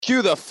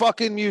Cue the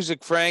fucking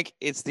music, Frank.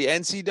 It's the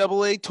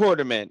NCAA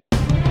tournament.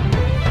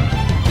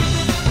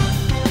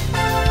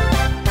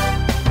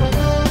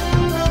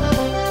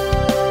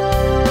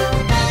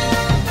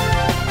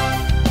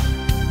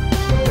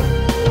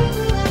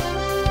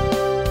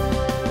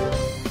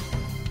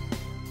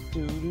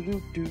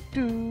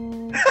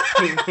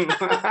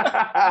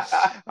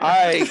 All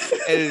right,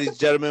 ladies and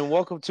gentlemen,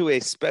 welcome to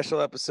a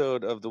special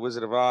episode of The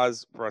Wizard of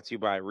Oz, brought to you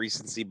by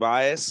Recency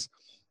Bias.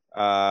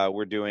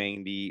 We're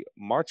doing the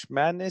March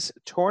Madness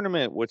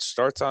tournament, which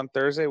starts on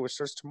Thursday, which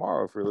starts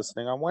tomorrow if you're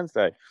listening on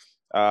Wednesday.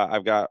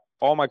 I've got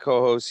all my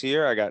co-hosts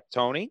here. I got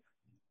Tony.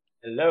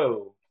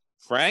 Hello.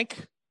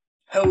 Frank.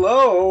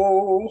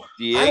 Hello.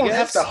 Diegas. I don't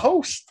have to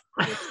host.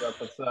 What's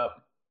up? What's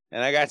up?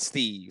 And I got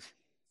Steve.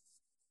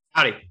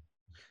 Howdy.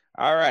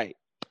 All right.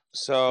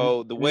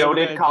 So the way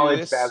Noted college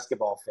this,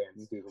 basketball fan.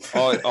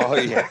 Oh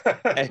yeah.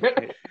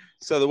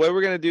 So the way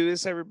we're gonna do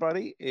this,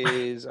 everybody,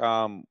 is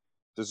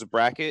there's a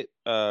bracket,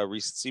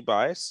 recency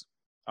bias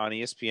on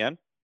ESPN.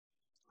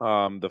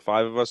 The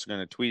five of us are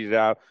gonna tweet it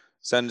out,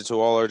 send it to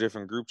all our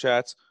different group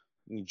chats.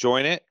 You can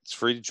join it. It's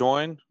free to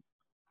join.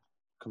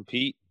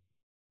 Compete.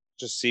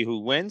 Just see who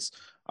wins.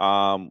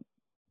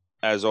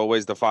 As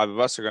always, the five of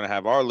us are gonna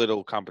have our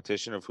little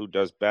competition of who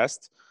does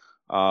best.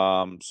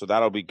 So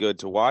that'll be good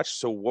to watch.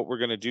 So what we're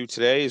going to do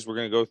today is we're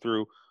going to go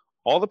through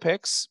all the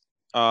picks,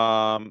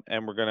 and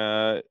we're going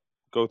to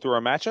go through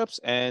our matchups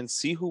and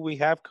see who we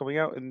have coming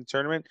out in the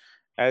tournament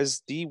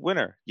as the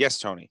winner. Yes,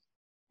 Tony.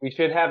 We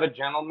should have a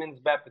gentleman's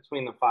bet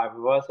between the five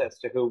of us as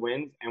to who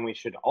wins, and we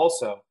should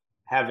also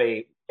have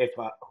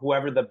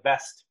whoever the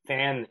best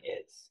fan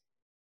is,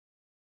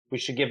 we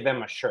should give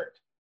them a shirt.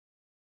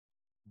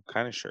 What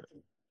kind of shirt?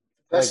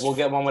 Like we'll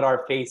get one with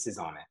our faces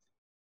on it.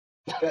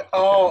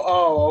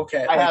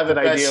 Okay. I have an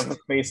idea of a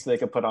face they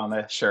could put on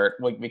the shirt.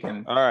 We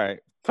can. All right,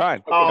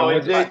 fine. Oh,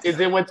 is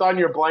it what's on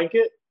your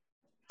blanket?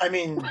 I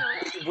mean,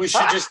 we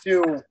should just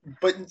do.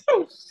 But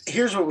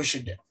here's what we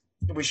should do: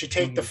 we should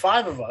take the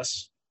five of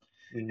us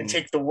and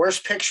take the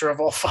worst picture of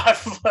all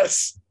five of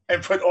us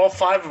and put all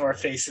five of our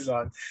faces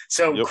on.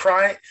 So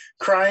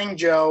crying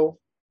Joe,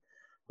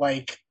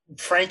 like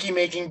Frankie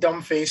making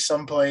dumb face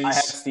someplace. I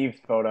have Steve's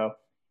photo.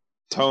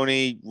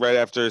 Tony right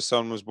after his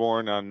son was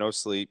born on no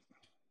sleep.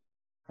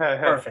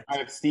 Perfect. I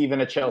have Steve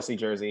in a Chelsea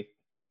jersey.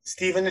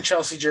 Steve in the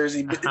Chelsea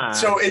jersey.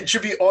 So it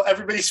should be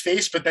everybody's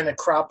face, but then a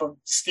crop of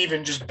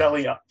Steven just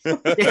belly up. And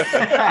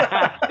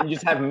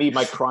just have me,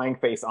 my crying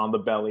face on the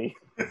belly.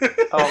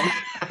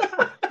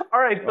 All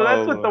right,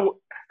 so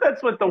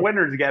that's what the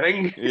winner's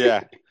getting.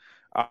 Yeah.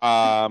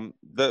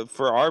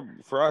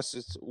 For us,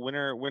 it's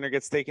winner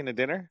gets taken to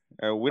dinner.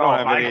 We don't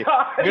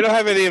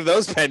have any of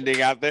those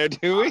pending out there,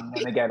 do we? I'm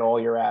gonna get all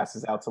your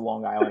asses out to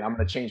Long Island. I'm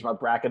gonna change my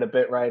bracket a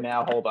bit right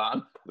now. Hold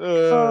on.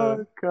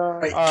 Oh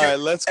God! Wait, all right,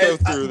 let's go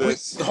through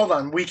this. Hold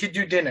on, we could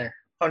do dinner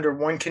under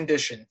one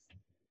condition.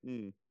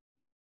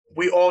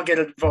 We all get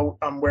a vote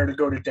on where to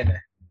go to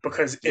dinner.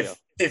 Because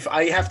if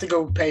I have to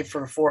go pay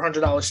for a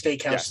 $400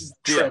 steakhouse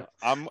trip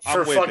I'm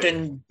for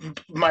fucking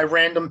my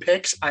random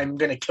picks, I'm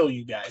gonna kill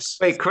you guys.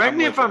 Wait, correct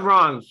me if I'm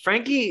wrong.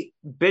 Frankie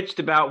bitched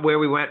about where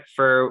we went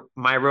for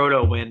my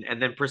Roto win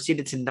and then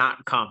proceeded to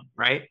not come,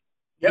 right?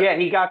 Yep. Yeah,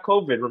 he got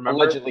COVID, remember?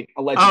 Allegedly.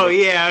 Oh,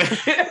 yeah.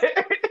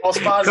 False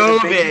positive.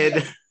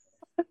 COVID.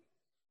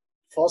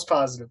 False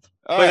positive.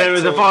 But then it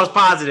was a false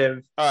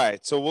positive. All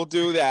right, so we'll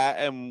do that,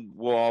 and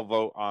we'll all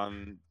vote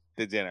on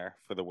the dinner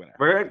for the winner.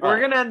 We're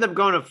gonna end up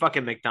going to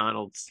fucking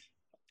McDonald's.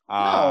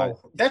 No,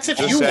 that's if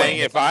just you saying,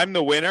 win. If I'm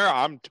the winner,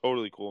 I'm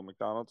totally cool with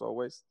McDonald's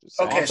always.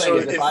 Okay, so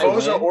if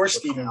Boza or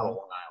Steven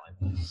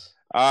win.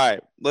 All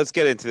right, let's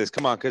get into this.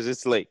 Come on, because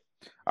it's late.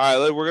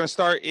 All right, we're gonna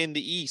start in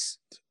the East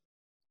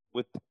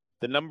with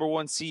the number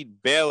 1 seed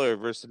Baylor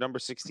versus the number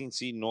 16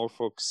 seed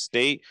Norfolk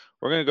State.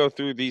 We're gonna go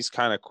through these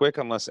kind of quick,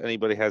 unless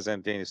anybody has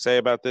anything to say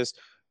about this.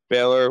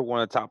 Baylor, one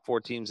of the top 4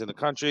 teams in the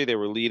country. They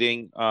were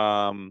leading.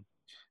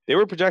 They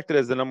were projected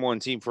as the number 1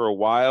 team for a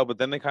while, but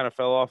then they kind of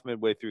fell off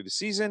midway through the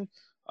season.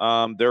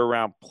 They're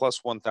around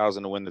plus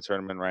 1,000 to win the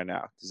tournament right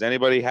now. Does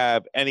anybody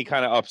have any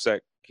kind of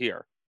upset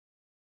here?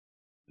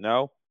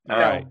 No? All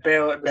right.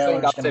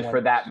 Baylor's upset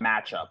for that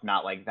matchup,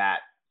 not like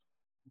that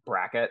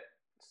bracket.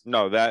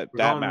 No, that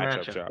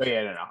matchup. Joe. Oh,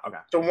 yeah, no. Okay.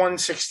 The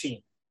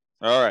 116.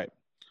 All right.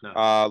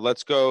 No.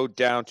 Let's go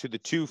down to the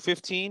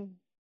 215.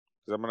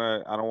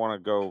 Because I don't want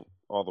to go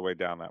all the way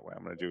down that way.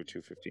 I'm going to do a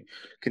 215.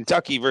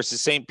 Kentucky versus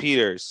St.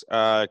 Peter's.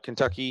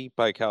 Kentucky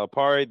by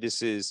Calipari.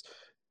 This is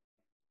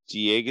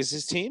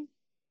Diegas' team.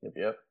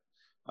 Yep.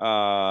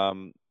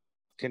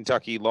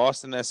 Kentucky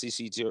lost in the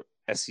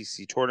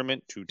SEC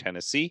tournament to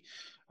Tennessee.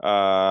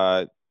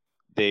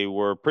 They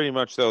were pretty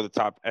much, though, the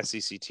top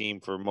SEC team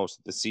for most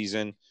of the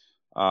season,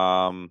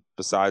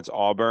 besides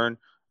Auburn.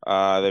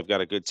 They've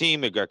got a good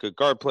team. They've got good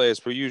guard play as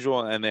per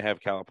usual, and they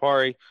have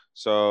Calipari.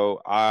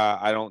 So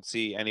I don't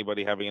see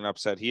anybody having an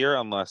upset here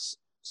unless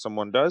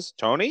someone does.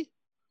 Tony?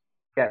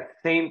 Yeah,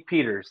 St.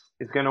 Peter's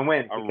is going to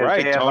win. All because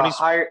right, they have Tony's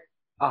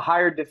a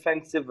higher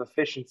defensive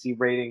efficiency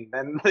rating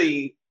than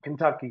the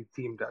Kentucky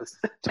team does.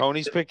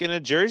 Tony's picking a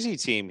Jersey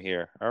team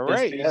here. All This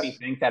right. made me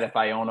think that if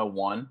Iona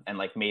won and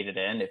like made it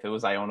in, if it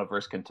was Iona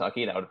versus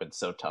Kentucky, that would have been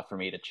so tough for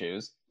me to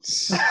choose.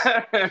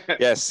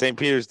 Yes, St.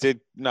 Peter's did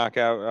knock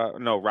out.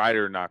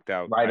 Ryder knocked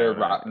out. Ryder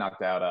Iona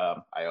knocked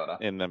out Iona.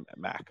 in the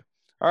MAC.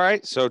 All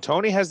right, so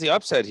Tony has the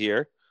upset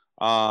here.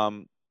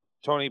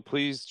 Tony,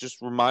 please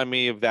just remind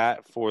me of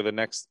that for the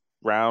next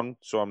round,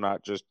 so I'm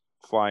not just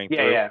flying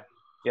through. Yeah.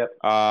 Yep.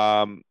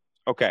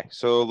 Okay,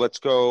 so let's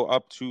go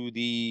up to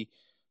the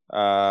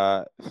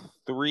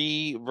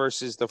 3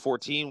 versus the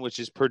 14, which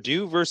is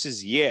Purdue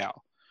versus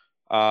Yale.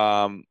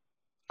 I'm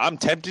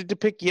tempted to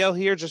pick Yale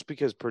here just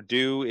because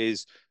Purdue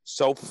is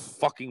so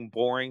fucking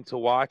boring to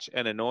watch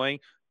and annoying,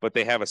 but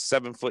they have a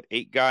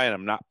 7'8" guy, and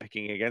I'm not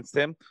picking against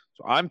him.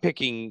 So I'm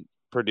picking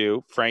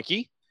Purdue.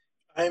 Frankie?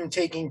 I'm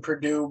taking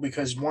Purdue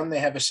because 1, they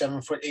have a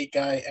 7'8"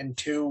 guy, and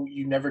 2,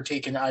 you never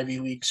take an Ivy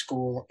League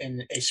school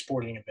in a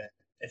sporting event.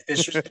 If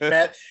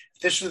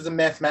this was the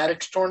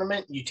mathematics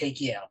tournament, you take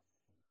Yale.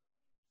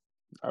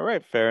 All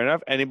right, fair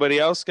enough. Anybody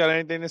else got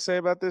anything to say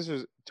about this?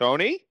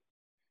 Tony?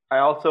 I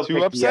also 2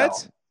 picked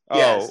upsets? Yale.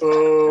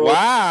 Oh, Yes.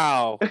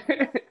 wow.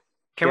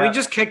 Can we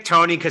just kick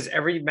Tony? Because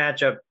every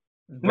matchup,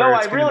 No,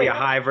 it's I going to really- be a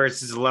high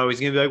versus low. He's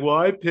going to be like, well,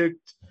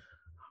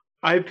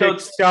 I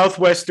picked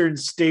Southwestern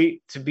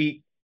State to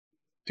beat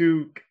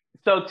Duke.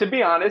 So to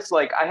be honest,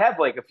 like I have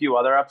like a few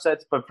other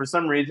upsets, but for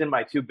some reason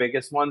my 2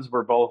 biggest ones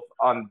were both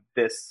on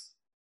this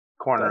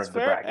corner That's of the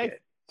fair. bracket. Hey,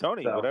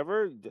 Tony, So-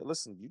 whatever.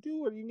 Listen, you do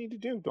what you need to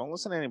do. Don't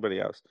listen to anybody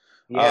else.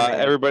 Yeah,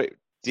 man. Everybody,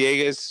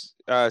 Diego's,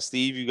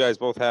 Steve, you guys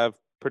both have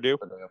Purdue.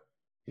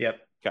 Yep.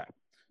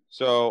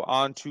 So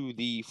on to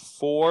the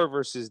 4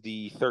 versus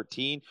the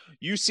 13,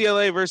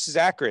 UCLA versus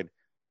Akron.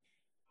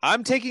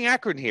 I'm taking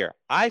Akron here.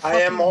 I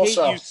am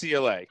also. hate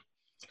UCLA.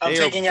 I'm They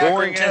taking are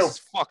boring Akron too. as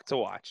fuck to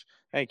watch.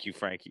 Thank you,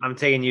 Frankie. I'm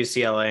taking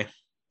UCLA.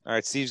 All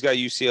right, Steve's got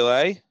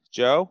UCLA.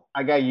 Joe?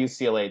 I got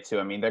UCLA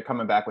too. I mean, they're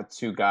coming back with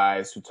 2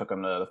 guys who took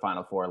them to the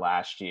Final Four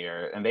last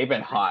year, and they've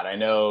been hot. I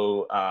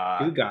know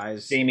 2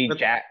 guys. Jamie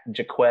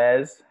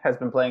Jaquez has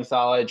been playing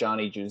solid.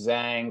 Johnny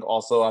Juzang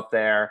also up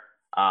there.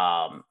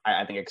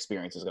 I think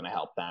experience is going to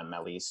help them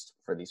at least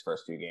for these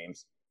first 2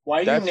 games. Why are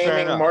you That's fair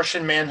naming enough.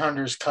 Martian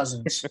Manhunter's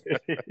cousins?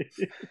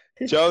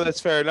 Joe,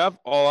 that's fair enough.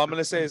 All I'm going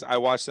to say is I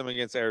watched them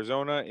against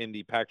Arizona in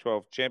the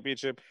Pac-12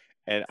 championship,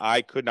 and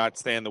I could not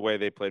stand the way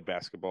they played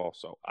basketball.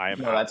 So I am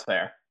No, out that's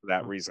fair. for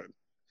that reason.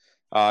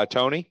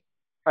 Tony?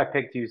 I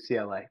picked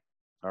UCLA.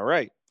 All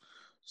right.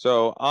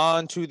 So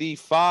on to the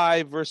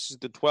 5 versus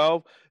the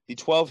 12. The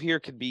 12 here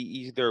could be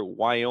either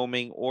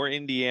Wyoming or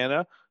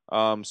Indiana.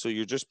 So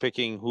you're just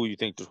picking who you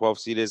think the 12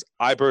 seed is.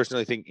 I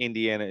personally think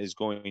Indiana is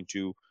going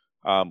to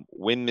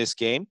win this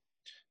game.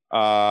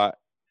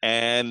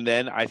 And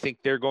then I think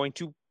they're going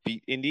to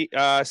beat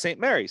St.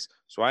 Mary's.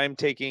 So I am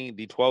taking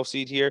the 12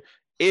 seed here.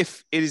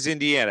 If it is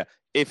Indiana,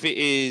 if it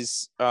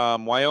is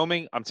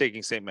Wyoming, I'm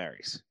taking St.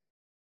 Mary's.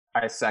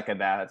 I second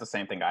that. That's the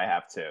same thing I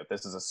have too.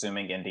 This is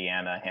assuming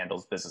Indiana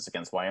handles business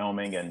against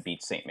Wyoming and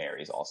beats St.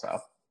 Mary's also.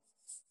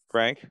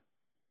 Frank?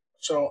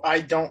 So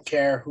I don't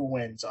care who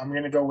wins. I'm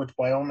going to go with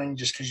Wyoming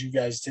just because you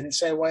guys didn't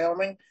say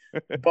Wyoming.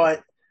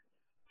 But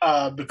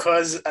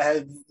because I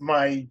have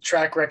my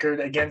track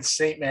record against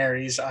St.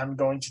 Mary's, I'm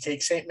going to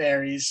take St.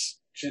 Mary's.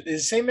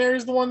 Is St.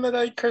 Mary's the one that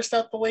I cursed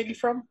out the lady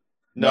from?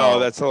 No, No.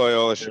 that's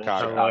Loyola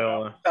Chicago.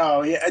 Loyola.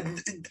 Oh, yeah.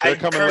 They're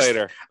coming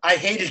later. I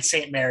hated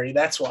St. Mary.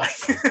 That's why.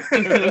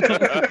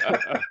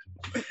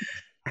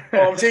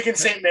 Well, I'm taking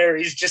St.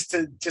 Mary's just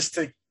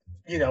to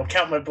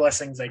count my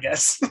blessings, I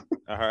guess.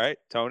 All right.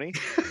 Tony?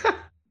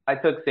 I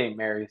took St.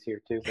 Mary's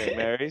here too. St.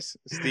 Mary's.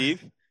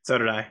 Steve? So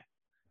did I.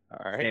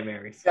 All right. St.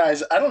 Mary's.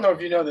 Guys, I don't know if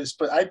you know this,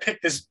 but I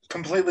picked this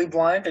completely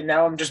blind, and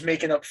now I'm just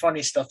making up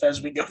funny stuff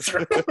as we go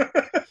through.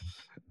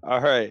 All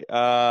right.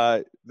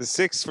 The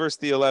 6 versus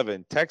the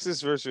 11.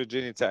 Texas versus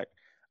Virginia Tech.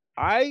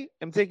 I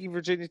am taking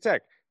Virginia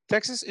Tech.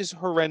 Texas is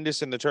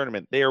horrendous in the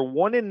tournament. They are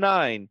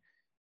 1-9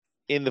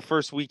 in the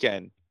first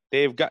weekend.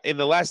 They've got in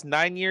the last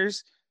 9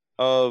 years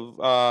of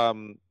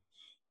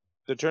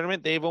the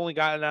tournament, they've only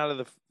gotten out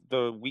of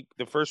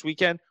the first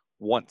weekend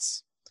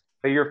once.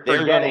 But you're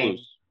They're gonna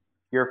lose.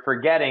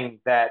 forgetting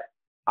that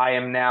I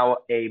am now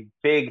a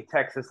big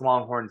Texas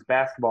Longhorns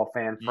basketball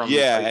fan from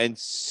And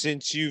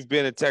since you've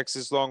been a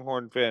Texas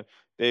Longhorn fan,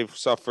 they've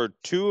suffered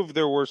 2 of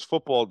their worst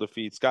football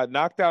defeats. Got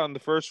knocked out in the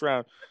first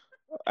round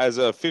as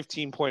a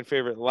 15-point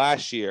favorite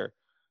last year.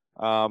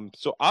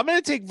 So I'm going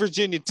to take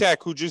Virginia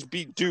Tech, who just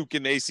beat Duke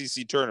in the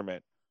ACC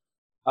tournament.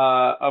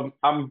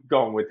 I'm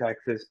going with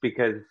Texas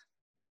because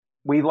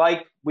we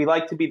like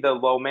to be the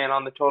low man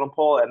on the totem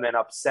pole and then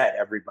upset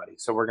everybody.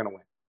 So we're gonna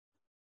win.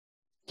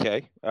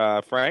 Okay,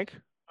 Frank.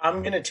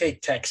 I'm gonna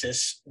take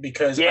Texas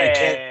because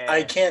Yeah.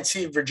 I can't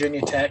see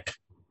Virginia Tech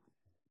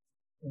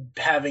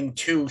having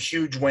 2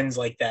 huge wins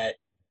like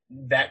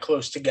that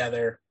close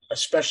together,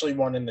 especially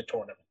one in the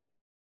tournament.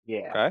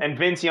 Yeah, Okay. and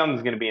Vince Young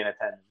is gonna be in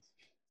attendance.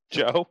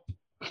 Joe.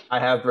 I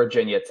have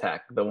Virginia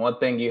Tech. The one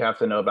thing you have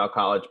to know about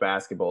college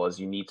basketball is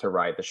you need to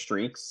ride the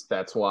streaks.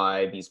 That's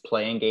why these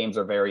playing games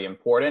are very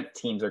important.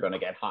 Teams are going to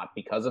get hot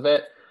because of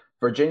it.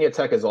 Virginia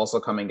Tech is also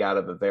coming out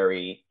of a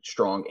very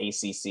strong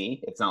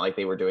ACC. It's not like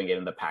they were doing it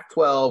in the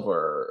Pac-12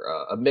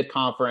 or a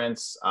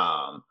mid-conference.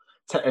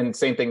 And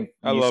same thing.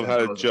 I love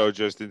how Joe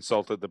just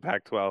insulted the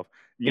Pac-12.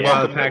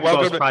 Yeah, the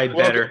Pac-12 is probably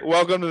better.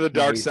 Welcome to the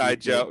dark side,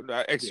 Joe.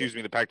 Excuse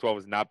me, the Pac-12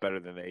 is not better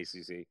than the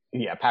ACC.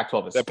 Yeah,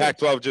 Pac-12 is. The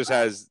Pac-12 just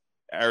has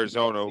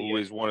Arizona, who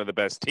is one of the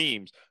best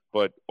teams,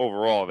 but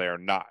overall they are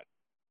not.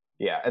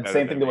 Yeah, and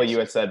same thing the way you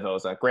had said,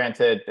 Voza.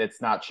 Granted,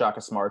 it's not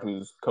Shaka Smart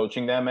who's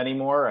coaching them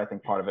anymore. I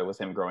think part of it was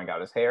him growing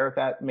out his hair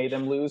that made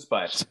them lose.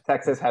 But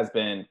Texas has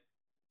been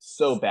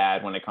so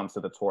bad when it comes to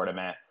the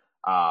tournament.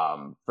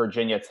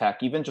 Virginia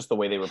Tech, even just the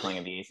way they were playing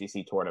in the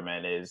ACC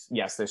tournament is,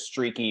 yes, they're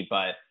streaky,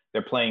 but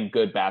they're playing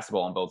good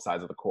basketball on both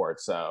sides of the court.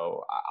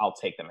 So I'll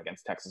take them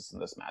against Texas in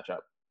this matchup.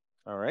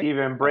 All right.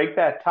 Steven, break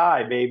that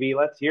tie, baby.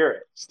 Let's hear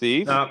it.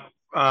 Steve?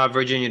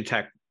 Virginia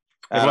Tech.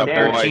 Atta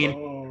They boy.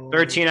 won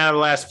 13 out of the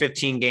last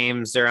 15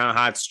 games. They're on a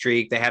hot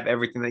streak. They have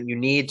everything that you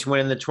need to win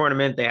in the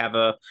tournament. They have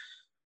a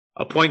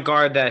point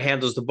guard that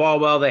handles the ball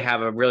well. They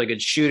have a really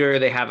good shooter.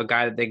 They have a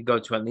guy that they can go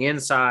to on the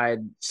inside.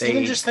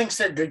 Steven just thinks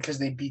they're good because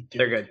they beat Duke.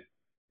 They're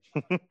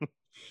good.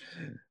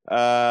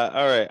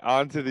 All right,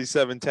 on to the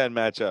 7-10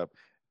 matchup.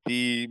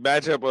 The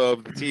matchup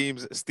of the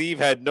teams, Steve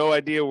had no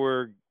idea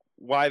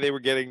why they were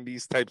getting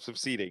these types of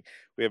seeding.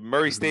 We have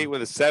Murray State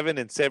with a 7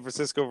 and San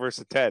Francisco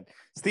versus 10.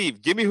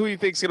 Steve, give me who you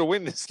think's going to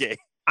win this game.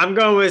 I'm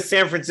going with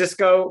San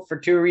Francisco for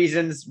 2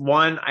 reasons.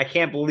 1, I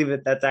can't believe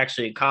that that's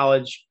actually in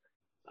college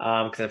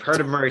because I've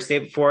heard of Murray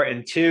State before.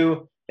 And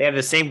 2, they have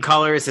the same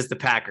colors as the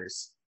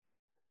Packers.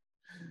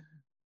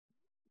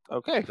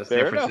 Okay, So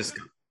fair San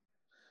Francisco.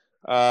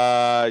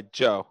 enough.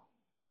 Joe.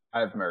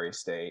 I have Murray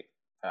State.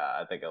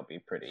 I think it'll be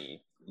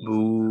pretty easy.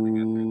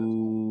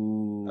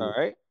 All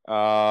right.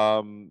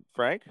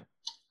 Frank?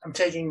 I'm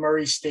taking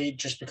Murray State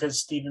just because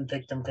Steven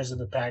picked them because of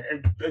the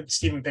Packers.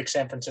 Steven picked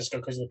San Francisco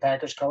because of the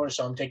Packers color,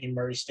 so I'm taking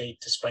Murray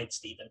State to spite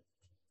Steven.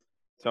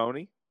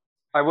 Tony?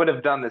 I would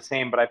have done the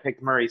same, but I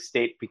picked Murray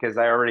State because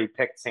I already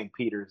picked St.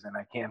 Peter's, and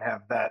I can't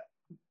have that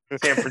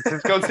San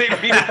Francisco St.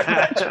 Peter's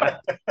matchup.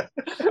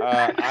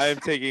 I am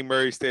taking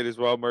Murray State as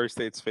well. Murray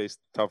State's faced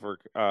tougher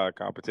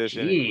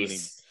competition,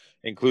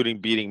 including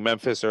beating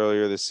Memphis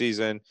earlier this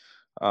season.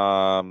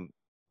 I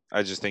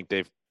just think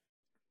they've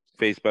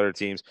faced better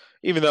teams.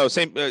 Even though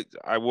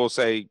I will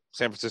say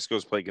San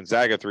Francisco's played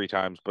Gonzaga 3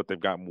 times, but they've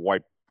gotten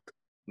wiped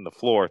on the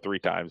floor 3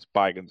 times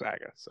by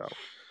Gonzaga. So,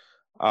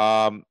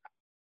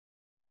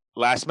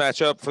 last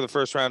matchup for the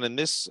first round in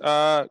this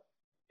part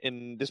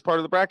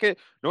of the bracket: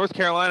 North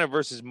Carolina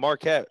versus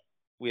Marquette.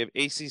 We have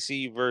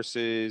ACC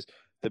versus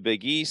the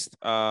Big East.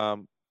 I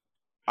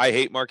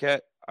hate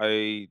Marquette.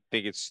 I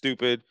think it's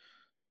stupid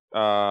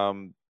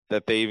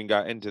that they even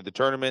got into the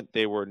tournament.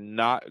 They were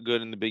not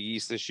good in the Big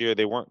East this year.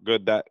 They weren't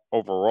good that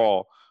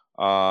overall.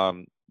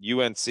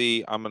 UNC,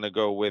 I'm going to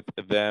go with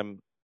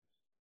them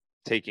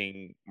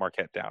taking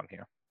Marquette down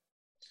here.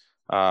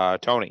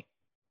 Tony.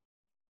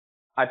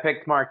 I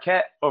picked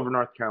Marquette over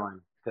North Carolina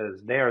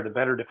because they are the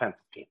better defensive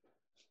team.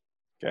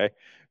 Okay.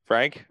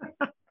 Frank?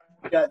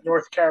 Got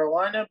North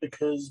Carolina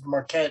because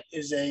Marquette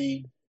is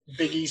a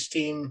Big East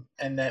team,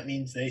 and that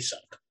means they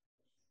suck.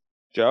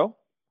 Joe?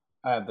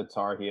 I have the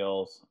Tar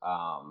Heels.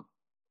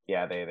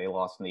 Yeah, they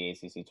lost in the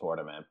ACC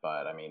tournament,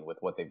 but I mean, with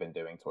what they've been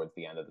doing towards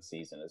the end of the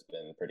season has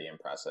been pretty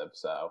impressive.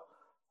 So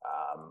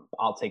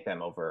I'll take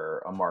them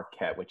over a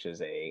Marquette, which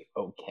is a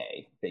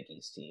okay Big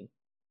East team.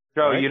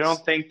 Joe, Right. you don't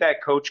think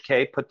that Coach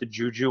K put the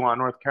juju on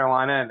North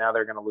Carolina and now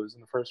they're going to lose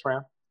in the first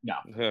round? No.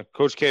 Yeah,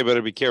 Coach K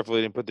better be careful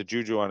he didn't put the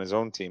juju on his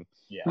own team.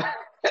 Yeah.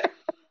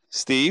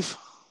 Steve?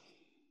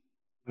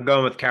 I'm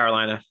going with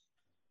Carolina.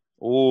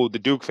 Oh, the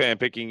Duke fan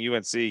picking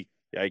UNC.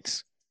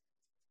 Yikes.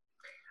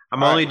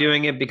 I'm All only right.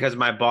 doing it because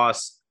my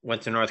boss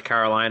went to North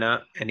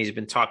Carolina and he's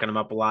been talking him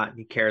up a lot and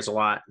he cares a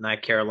lot. And I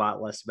care a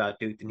lot less about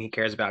Duke than he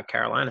cares about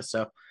Carolina.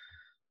 So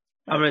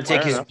I'm going to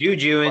take Fair his enough.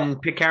 juju and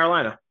pick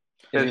Carolina.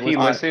 Does he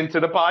listen to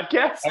the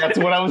podcast? That's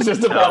what I was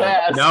just about to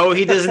ask. No,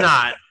 he does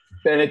not.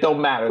 Then it don't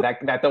matter.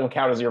 That don't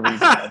count as your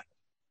reason. All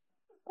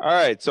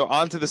right, so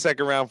on to the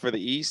second round for the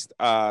East.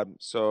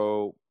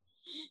 So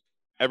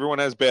everyone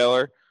has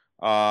Baylor.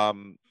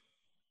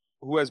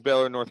 Who has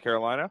Baylor, North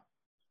Carolina?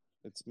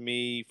 It's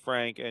me,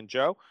 Frank, and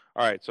Joe.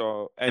 All right,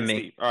 so and me.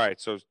 Steve. All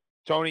right, so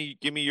Tony,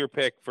 give me your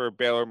pick for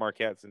Baylor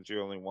Marquette since you're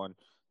the only one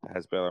that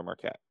has Baylor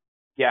Marquette.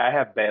 Yeah, I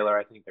have Baylor.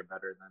 I think they're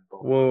better than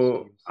both.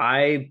 Well,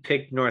 I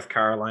picked North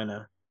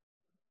Carolina.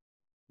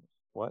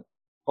 What?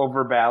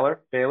 Over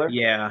Baylor.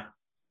 Yeah.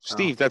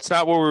 Steve, that's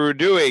not what we were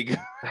doing.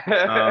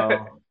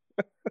 Oh.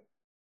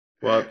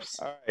 Whoops.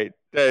 All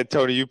right,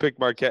 Tony, you picked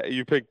Marquette.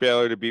 You picked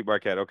Baylor to beat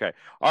Marquette. Okay.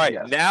 All right,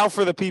 Yes. now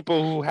for the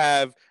people who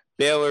have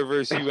Baylor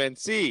versus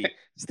UNC.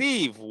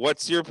 Steve,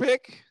 what's your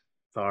pick?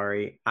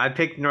 Sorry. I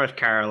picked North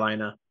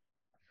Carolina.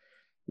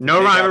 No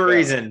They got rhyme or Baylor.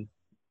 reason.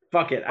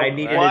 Fuck it. I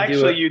needed well, to do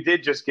actually, it. you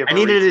did just give. I a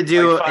needed to reason,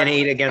 do like an 5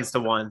 8 against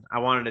the 1. I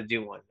wanted to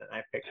do one, and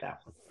I picked that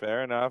one.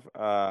 Fair enough.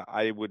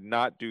 I would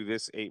not do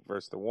this 8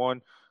 versus the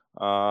 1.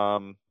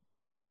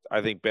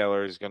 I think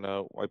Baylor is going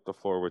to wipe the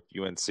floor with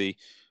UNC.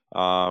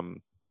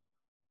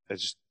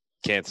 It's just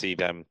can't see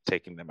them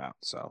taking them out.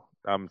 So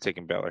I'm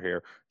taking Baylor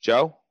here.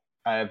 Joe?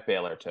 I have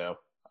Baylor too.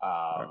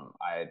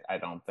 I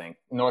don't think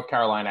North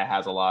Carolina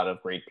has a lot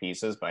of great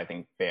pieces, but I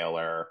think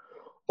Baylor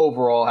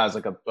overall has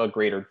like a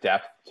greater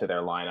depth to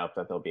their lineup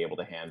that they'll be able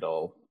to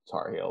handle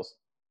Tar Heels.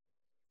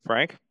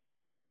 Frank?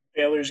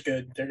 Baylor's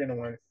good. They're gonna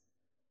win.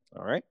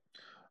 All right.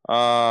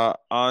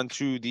 On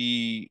to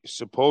the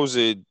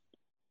supposed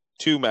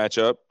 2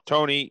 matchup.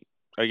 Tony,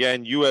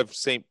 again, you have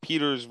St.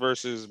 Peter's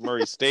versus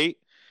Murray State.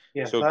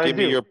 Yes, So I give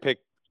me do. your pick.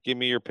 Give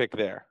me your pick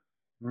there.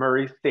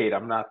 Murray State.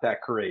 I'm not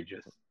that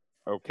courageous.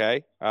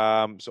 Okay.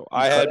 So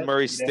I had couldn't?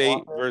 Murray You didn't State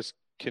want that? versus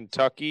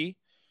Kentucky.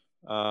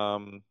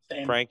 Same.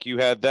 Frank, you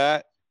had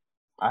that.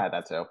 I had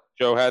that too.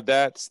 Joe had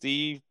that.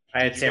 Steve.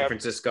 I had did you San have-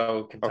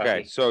 Francisco, Kentucky.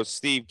 Okay. So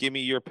Steve, give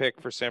me your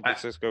pick for San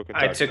Francisco,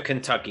 Kentucky. I took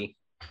Kentucky.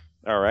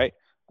 All right.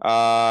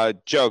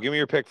 Joe, give me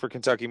your pick for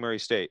Kentucky, Murray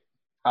State.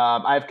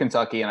 I have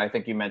Kentucky, and I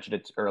think you mentioned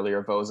it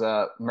earlier,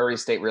 Voza. Murray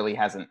State really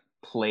hasn't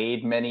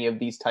played many of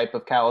these type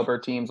of caliber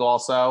teams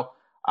also.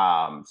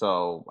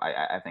 So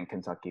I think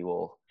Kentucky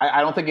will –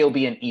 I don't think it'll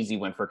be an easy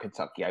win for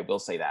Kentucky. I will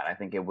say that. I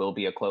think it will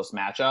be a close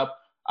matchup,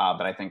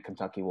 but I think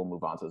Kentucky will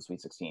move on to the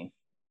Sweet 16.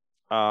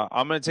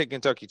 I'm going to take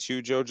Kentucky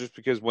too, Joe, just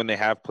because when they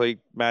have played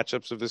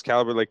matchups of this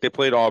caliber, like they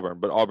played Auburn,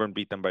 but Auburn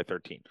beat them by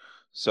 13.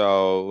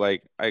 So,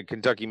 like,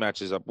 Kentucky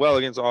matches up well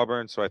against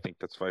Auburn, so I think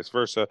that's vice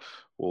versa.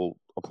 We'll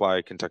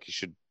apply Kentucky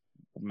should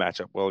match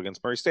up well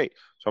against Murray State.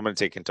 So I'm going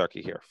to take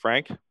Kentucky here.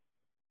 Frank?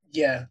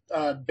 Yeah.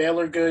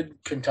 Baylor good.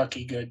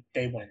 Kentucky good.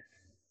 They win.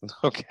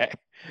 Okay.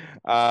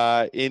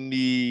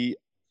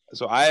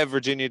 So I have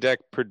Virginia Tech,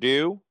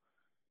 Purdue.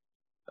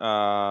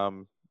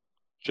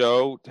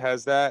 Joe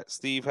has that.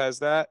 Steve has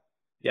that.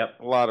 Yep.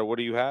 Lotta, what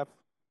do you have?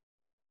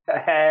 I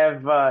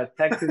have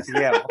Texas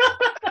Yale.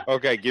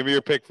 Okay, give me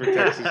your pick for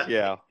Texas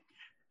Yale.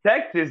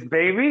 Texas,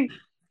 baby.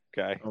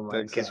 Okay, Oh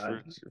my Texas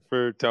God.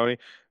 for Tony.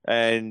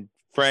 And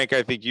Frank,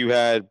 I think you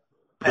had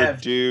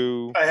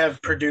Purdue I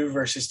have Purdue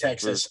versus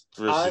Texas.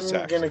 versus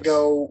I'm gonna Texas.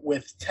 go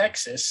with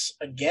Texas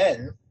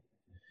again.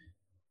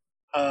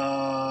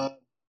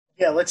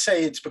 Yeah, let's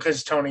say it's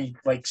because Tony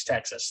likes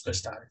Texas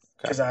this time.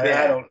 Because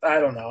I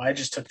don't know. I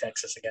just took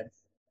Texas again.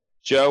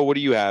 Joe, what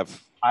do you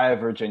have? I have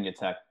Virginia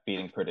Tech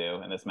beating Purdue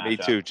in this matchup. Me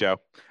too, Joe.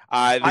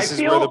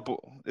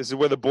 This is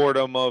where the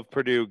boredom of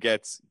Purdue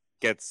gets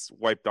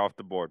wiped off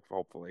the board,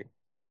 hopefully.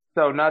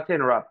 So, not to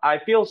interrupt, I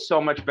feel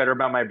so much better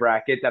about my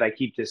bracket that I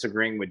keep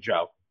disagreeing with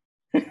Joe.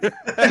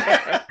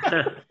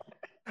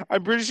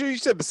 I'm pretty sure you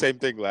said the same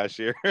thing last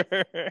year.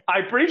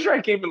 I'm pretty sure I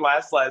came in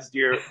last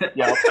year.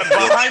 Yeah.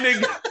 behind a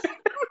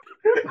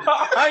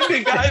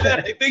guy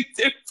that I think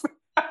did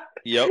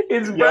Yep.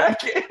 his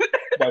bracket.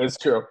 That is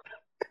true.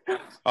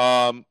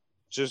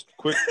 Just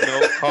quick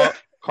note: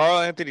 Carl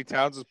Anthony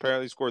Towns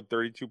apparently scored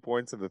 32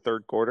 points in the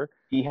third quarter.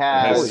 He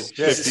Has has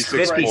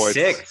 56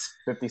 points.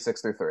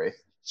 56 through 3.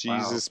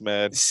 Jesus,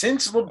 man.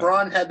 Since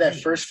LeBron had that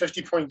first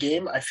 50-point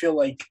game, I feel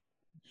like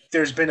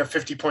there's been a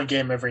 50-point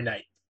game every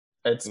night.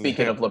 And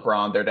speaking of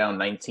LeBron, they're down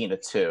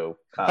 19-2.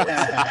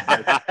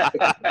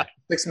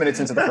 6 minutes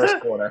into the first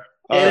quarter.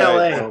 In All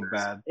LA. right. So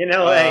bad. In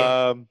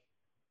LA.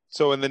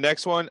 So in the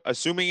next one,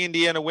 assuming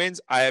Indiana wins,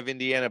 I have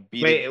Indiana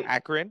beating Wait.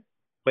 Akron.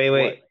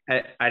 Wait.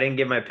 I didn't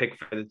give my pick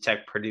for the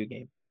Tech Purdue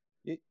game.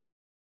 Yeah,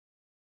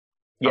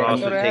 I'm I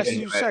also thought I asked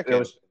taking- you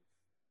second.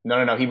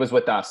 No. He was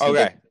with us. He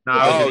Okay. did- No,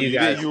 I was with you you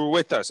guys. were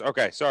with us.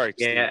 Okay, sorry.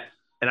 Steve. Yeah,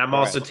 and I'm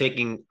All also right.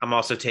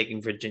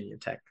 taking Virginia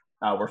Tech.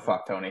 We're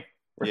fucked, Tony.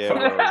 Yeah,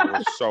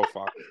 we're so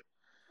fucked.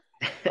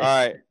 All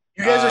right.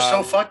 You guys are so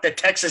Um, fucked that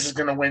Texas is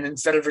going to win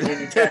instead of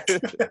Virginia Tech.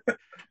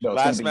 No, it's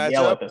Last gonna be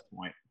Yale matchup. at this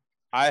point.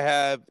 I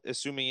have,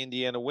 assuming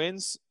Indiana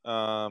wins,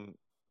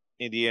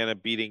 Indiana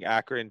beating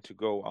Akron to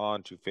go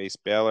on to face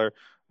Baylor.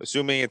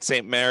 Assuming it's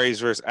St. Mary's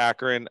versus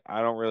Akron,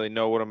 I don't really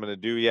know what I'm going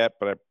to do yet,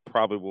 but I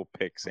probably will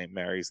pick St.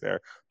 Mary's there.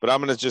 But I'm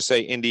going to just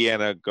say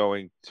Indiana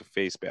going to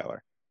face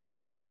Baylor.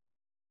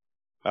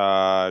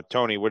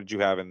 Tony, what did you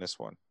have in this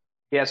one?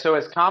 Yeah, so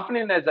as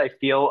confident as I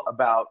feel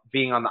about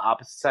being on the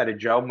opposite side of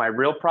Joe, my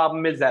real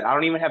problem is that I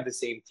don't even have the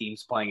same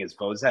teams playing as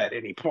Voza at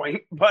any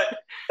point. But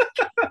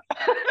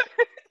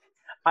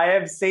I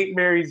have St.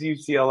 Mary's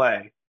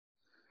UCLA,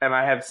 and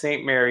I have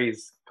St.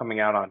 Mary's coming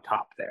out on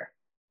top there.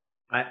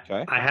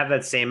 Okay. I have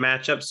that same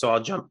matchup, so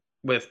I'll jump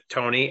with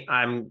Tony.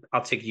 I'll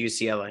take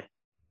UCLA.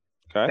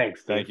 Okay.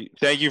 Thanks, Steve. Thank you.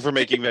 Thank you for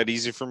making that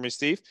easy for me,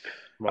 Steve.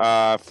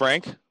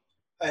 Frank?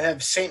 I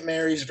have St.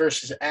 Mary's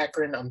versus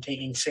Akron. I'm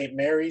taking St.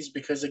 Mary's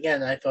because,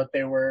 again, I thought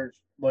they were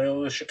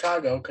loyal to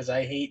Chicago because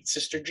I hate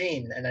Sister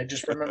Jean, and I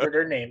just remembered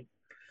her name.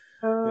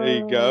 There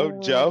you go.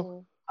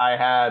 Joe? I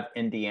have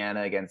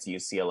Indiana against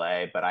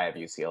UCLA, but I have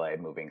UCLA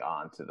moving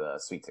on to the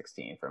Sweet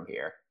 16 from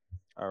here.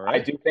 All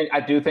I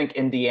right. do think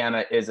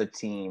Indiana is a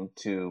team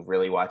to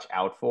really watch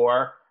out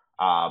for.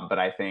 But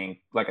I think,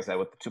 like I said,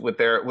 with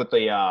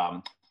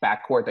the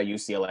backcourt that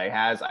UCLA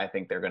has, I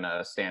think they're going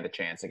to stand a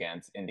chance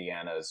against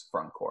Indiana's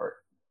front court.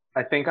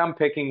 I think I'm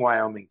picking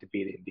Wyoming to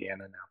beat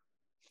Indiana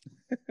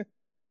now.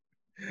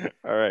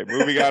 All right.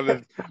 Moving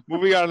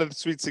on to the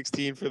Sweet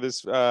 16 for this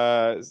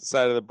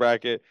side of the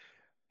bracket.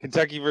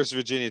 Kentucky versus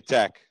Virginia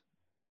Tech.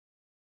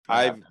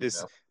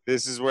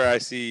 This is where I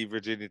see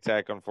Virginia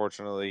Tech,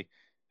 unfortunately,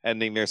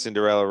 ending their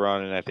Cinderella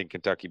run, and I think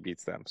Kentucky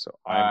beats them. So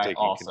I'm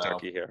taking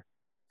Kentucky here.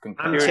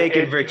 I'm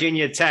taking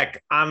Virginia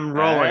Tech. I'm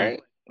rolling.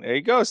 Right. There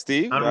you go,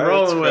 Steve. I'm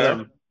rolling with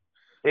them.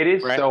 It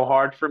is so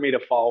hard for me to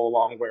follow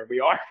along where we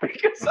are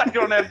because I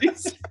don't have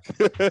these.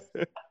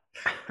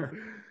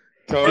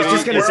 Tony, I was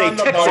just going to say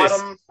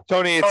Texas.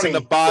 Tony, it's in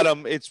the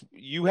bottom.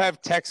 You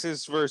have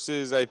Texas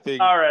versus, I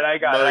think. All right, I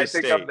got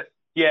Murray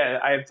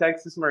it. I have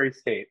Texas, Murray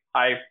State.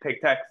 I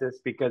picked Texas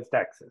because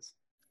Texas.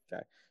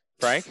 Okay.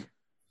 Frank?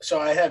 So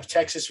I have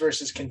Texas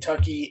versus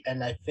Kentucky,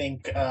 and I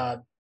think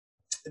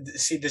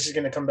see, this is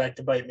going to come back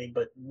to bite me,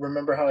 but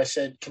remember how I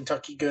said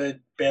Kentucky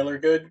good, Baylor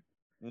good?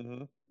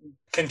 Mm-hmm.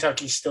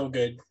 Kentucky's still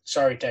good.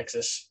 Sorry,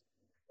 Texas.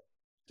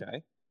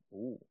 Okay.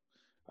 Ooh.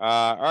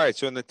 All right,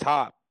 so in the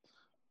top,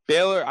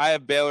 Baylor, I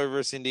have Baylor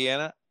versus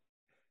Indiana.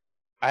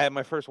 I have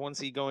my first 1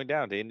 seed going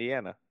down to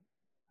Indiana.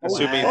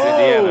 Assuming it's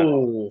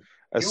Indiana.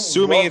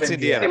 Assuming it's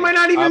Indiana. They might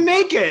not even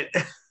make it.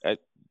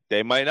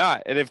 They might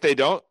not. And if they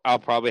don't, I'll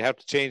probably have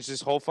to change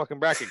this whole fucking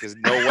bracket because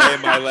no way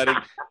am I letting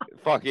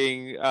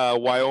fucking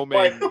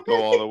Wyoming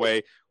go all the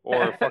way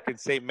or fucking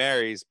St.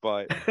 Mary's.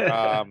 But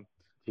I'm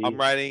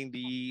riding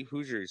the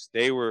Hoosiers.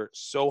 They were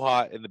so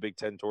hot in the Big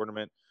Ten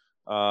tournament.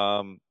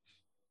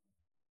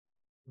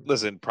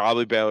 Listen,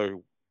 probably Baylor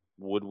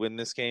would win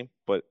this game,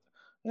 but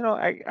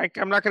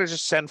I'm not going to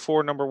just send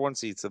 4 number 1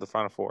 seeds to the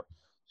Final Four.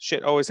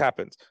 Shit always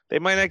happens. They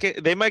might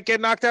get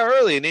knocked out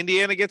early, and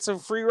Indiana gets a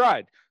free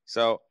ride.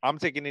 So I'm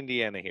taking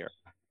Indiana here.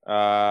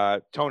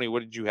 Tony, what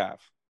did you have?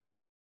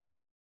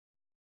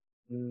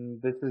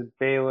 This is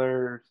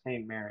Baylor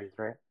St. Mary's,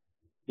 right?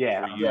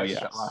 Yeah.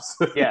 Yes.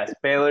 Yes,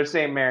 Baylor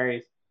St.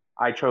 Mary's.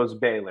 I chose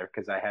Baylor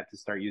because I had to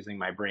start using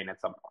my brain at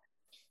some point.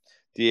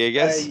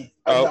 Diegas?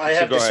 I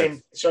have the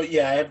same. So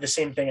yeah, I have the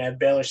same thing. I have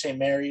Baylor St.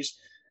 Mary's,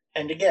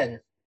 and again,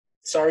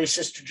 sorry,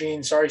 Sister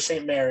Jean. Sorry,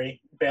 St.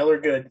 Mary. Baylor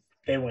good.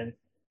 They win.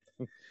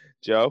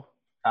 Joe?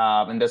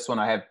 In this one,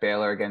 I have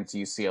Baylor against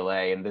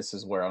UCLA, and this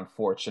is where,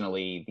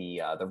 unfortunately,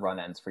 the run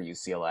ends for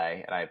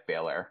UCLA, and I have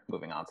Baylor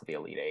moving on to the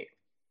Elite Eight.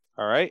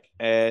 All right,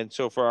 and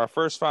so for our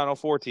first Final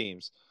Four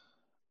teams,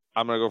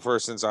 I'm going to go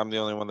first since I'm the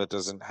only one that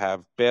doesn't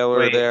have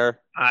Baylor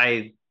there.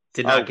 I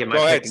did not get my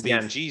go pick ahead,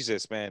 again. Steve.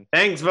 Jesus, man.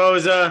 Thanks,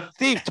 Voza.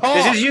 Steve, talk.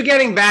 This is you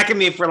getting back at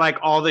me for like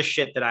all the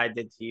shit that I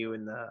did to you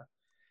in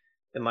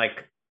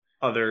like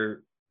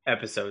other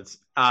episodes.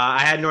 I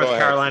had North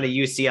Carolina,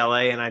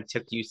 UCLA, and I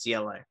took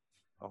UCLA.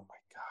 Oh my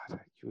God,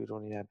 you would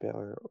only have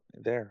Baylor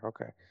there.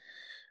 Okay.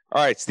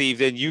 All right, Steve.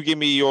 Then you give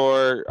me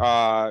your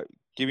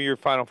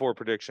Final Four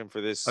prediction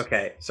for this.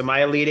 Okay, so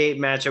my Elite Eight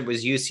matchup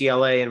was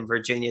UCLA and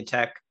Virginia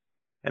Tech,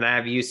 and I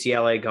have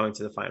UCLA going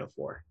to the Final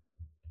Four.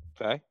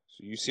 Okay,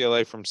 so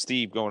UCLA from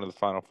Steve going to the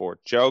Final Four.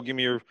 Joe, give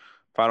me your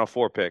Final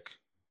Four pick.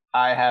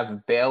 I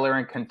have Baylor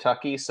and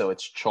Kentucky, so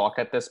it's chalk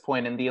at this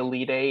point in the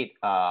Elite Eight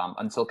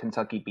until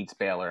Kentucky beats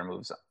Baylor and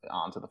moves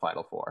on to the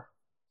Final Four.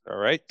 All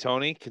right,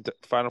 Tony,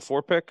 Final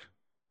Four pick.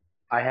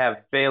 I have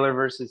Baylor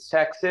versus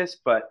Texas,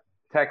 but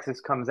Texas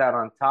comes out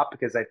on top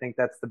because I think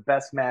that's the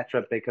best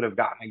matchup they could have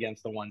gotten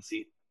against the 1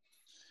 seed.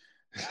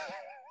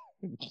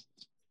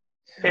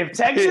 If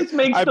Texas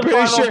makes the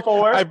Final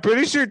Four, I'm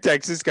pretty sure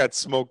Texas got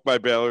smoked by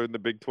Baylor in the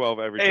Big 12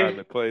 every time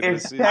they played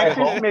this season. If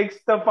Texas makes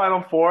the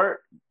Final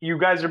Four, you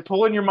guys are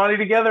pulling your money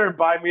together and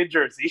buying me a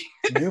jersey.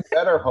 You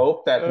better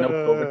hope that no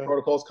COVID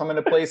protocols come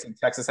into place and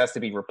Texas has to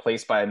be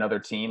replaced by another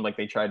team like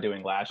they tried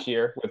doing last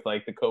year with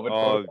like the COVID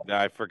protocol. Oh,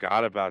 I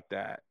forgot about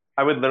that.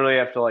 I would literally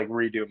have to like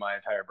redo my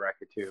entire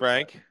bracket too.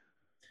 Frank?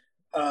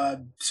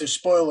 So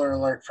spoiler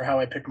alert for how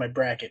I picked my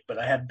bracket, but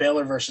I have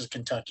Baylor versus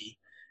Kentucky.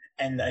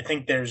 And I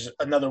think there's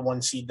another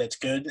 1 seed that's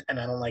good, and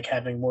I don't like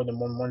having more than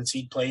one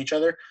seed play each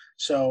other.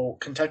 So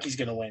Kentucky's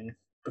going to win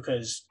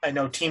because I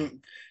know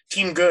team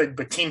good,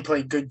 but team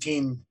play good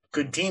team,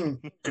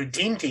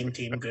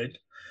 team good.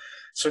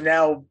 So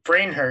now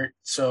brain hurt,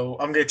 so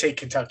I'm going to take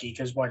Kentucky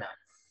because why not?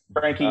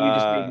 Frankie, you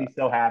just made me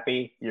so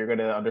happy. You're going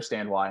to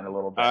understand why in a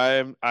little bit.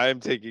 I'm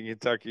taking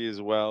Kentucky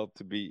as well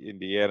to beat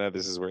Indiana.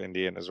 This is where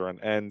Indiana's run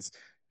ends.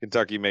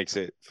 Kentucky makes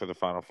it for the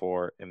Final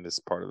Four in this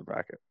part of the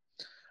bracket.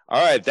 All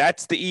right,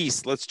 that's the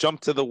East. Let's jump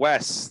to the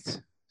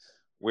West,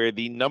 where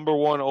the number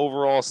 1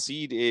 overall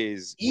seed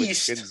is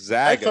East.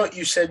 Gonzaga. I thought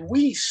you said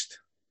West.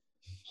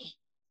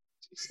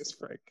 Jesus,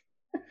 Frank.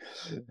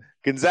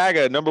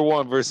 Gonzaga, number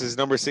 1 versus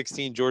number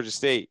 16, Georgia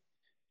State.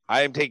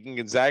 I am taking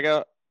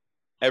Gonzaga.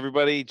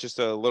 Everybody, just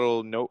a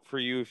little note for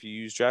you if you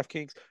use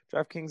DraftKings.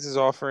 DraftKings is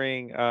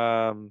offering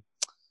 $50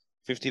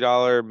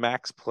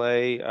 max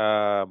play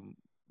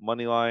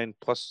money line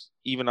plus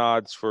even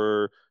odds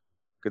for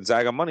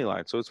Gonzaga money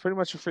line. So it's pretty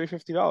much a free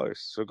 $50.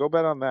 So go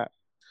bet on that.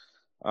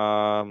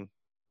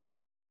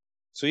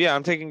 So yeah,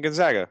 I'm taking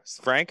Gonzaga.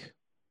 Frank?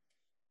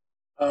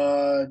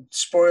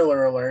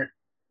 Spoiler alert.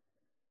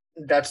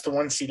 That's the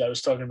 1 seed I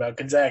was talking about,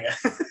 Gonzaga.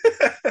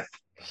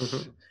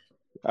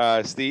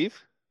 Steve?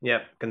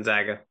 Yep,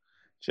 Gonzaga.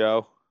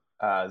 Joe?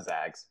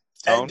 Zags.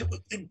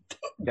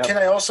 Can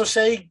I also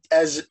say,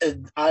 as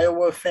an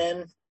Iowa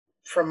fan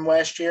from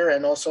last year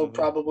and also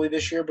probably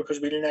this year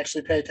because we didn't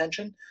actually pay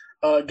attention.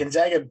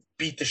 Gonzaga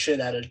beat the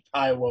shit out of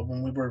Iowa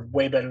when we were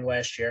way better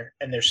last year,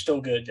 and they're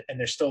still good, and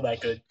they're still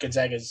that good.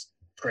 Gonzaga's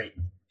great.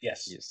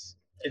 Yes.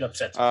 It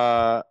upsets me.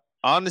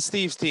 On the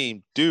Steve's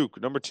team,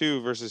 Duke, number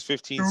 2 versus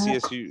 15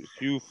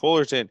 CSU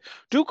Fullerton.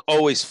 Duke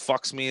always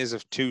fucks me as a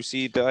 2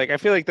 seed. Like, I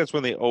feel like that's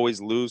when they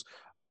always lose.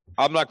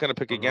 I'm not going to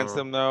pick against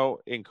them, though,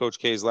 in Coach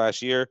K's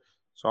last year.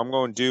 So I'm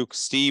going Duke.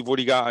 Steve, what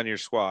do you got on your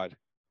squad?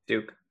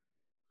 Duke.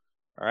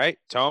 All right.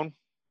 Tone?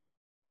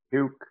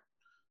 Duke.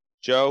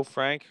 Joe,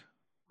 Frank?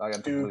 I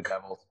got the Blue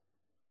Devils.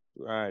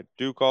 All right.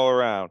 Duke all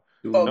around.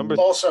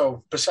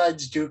 Also,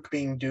 besides Duke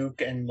being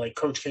Duke and like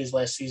Coach K's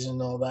last season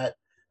and all that,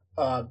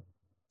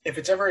 if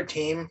it's ever a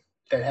team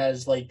that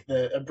has like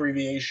the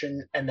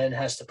abbreviation and then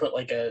has to put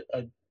like a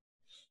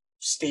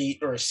state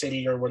or a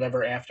city or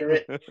whatever after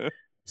it,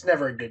 it's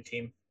never a good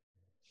team.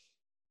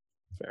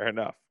 Fair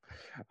enough.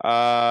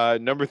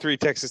 Number 3,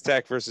 Texas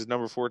Tech versus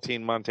number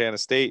 14, Montana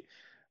State.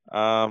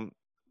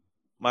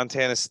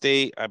 Montana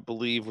State, I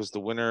believe, was the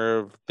winner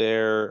of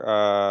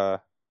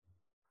their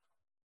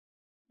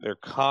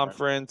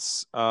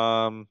conference.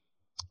 Who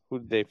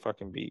did they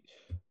fucking beat?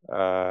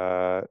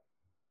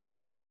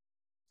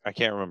 I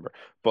can't remember,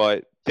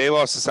 but they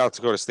lost to South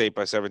Dakota State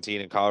by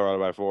 17 and Colorado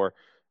by 4.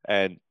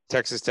 And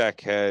Texas Tech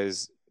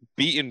has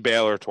beaten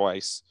Baylor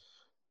twice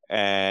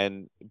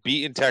and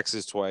beaten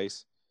Texas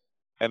twice.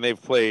 And they've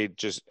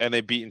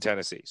beaten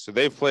Tennessee. So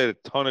they've played a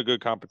ton of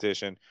good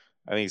competition.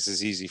 I think this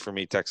is easy for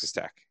me, Texas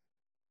Tech.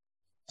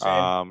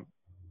 Same.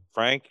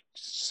 Frank,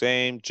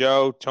 same.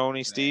 Joe,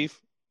 Tony, Steve?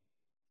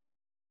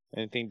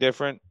 Anything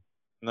different?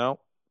 No?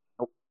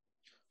 Nope.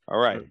 All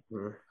right.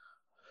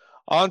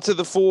 On to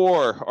the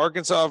 4,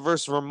 Arkansas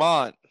versus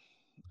Vermont.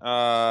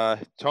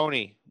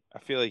 Tony, I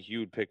feel like you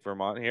would pick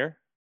Vermont here.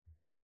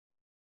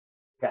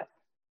 Yeah.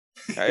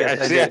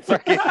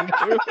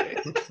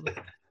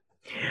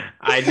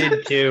 I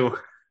did too.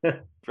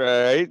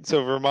 Right.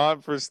 So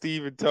Vermont for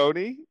Steve and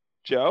Tony.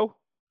 Joe?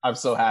 I'm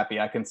so happy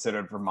I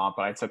considered Vermont,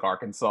 but I took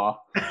Arkansas.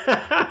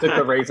 I took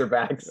the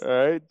Razorbacks.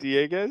 All right.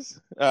 Dieguez?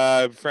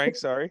 Frank,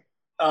 sorry.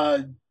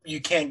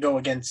 You can't go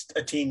against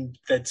a team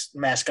that's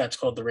mascot's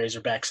called the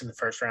Razorbacks in the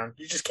first round.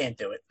 You just can't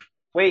do it.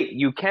 Wait,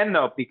 you can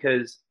though,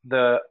 because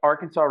the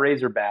Arkansas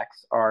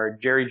Razorbacks are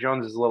Jerry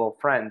Jones's little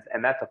friends,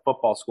 and that's a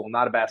football school,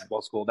 not a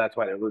basketball school. That's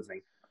why they're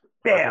losing.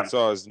 Damn.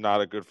 Arkansas is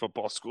not a good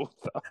football school,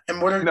 though.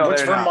 And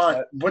what's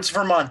Vermont? What's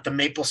Vermont? The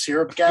maple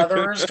syrup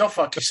gatherers? Go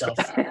fuck yourself.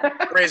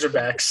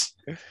 Razorbacks.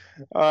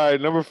 All right,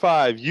 number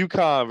 5,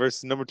 UConn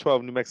versus number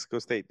 12, New Mexico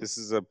State. This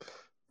is a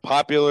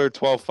popular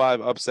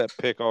 12-5 upset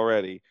pick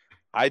already.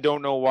 I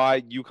don't know why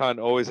UConn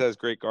always has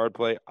great guard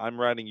play. I'm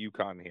riding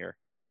UConn here.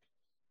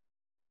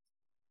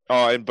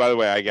 Oh, and by the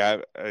way, I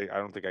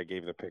don't think I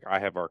gave the pick. I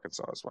have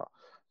Arkansas as well.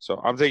 So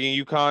I'm taking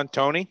UConn.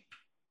 Tony?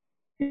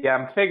 Yeah,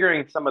 I'm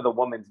figuring some of the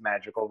women's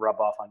magic will rub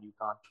off on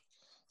UConn.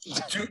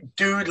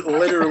 Dude,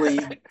 literally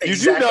You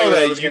do know what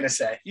that I was going to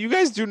say. You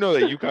guys do know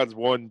that UConn's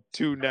won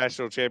 2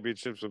 national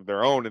championships of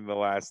their own in the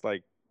last,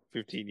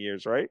 15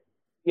 years, right?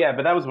 Yeah,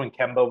 but that was when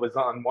Kemba was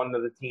on one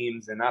of the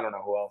teams, and I don't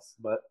know who else.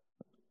 But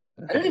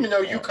I didn't even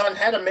know UConn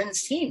had a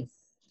men's team.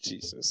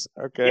 Jesus.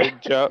 Okay,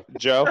 yeah.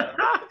 Joe?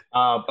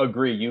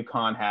 Agree.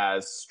 UConn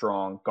has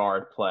strong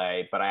guard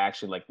play, but I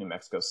actually like New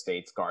Mexico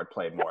State's guard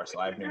play more, so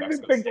I have New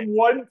Mexico State.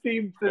 One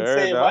team to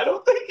save. I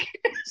don't think.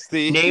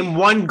 Steve? Name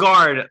one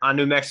guard on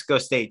New Mexico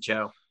State,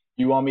 Joe.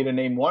 You want me to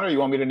name one, or you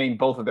want me to name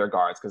both of their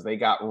guards? Because they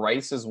got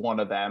Rice as one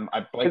of them.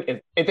 I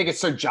think it's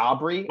Sir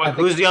Jabri.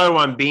 Who's the other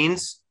one?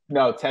 Beans?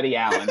 No, Teddy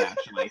Allen.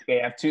 Actually, they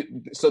have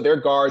 2. So their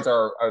guards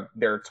are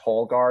their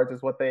tall guards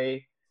is what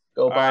they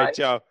go by. All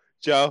right,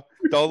 Joe,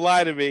 don't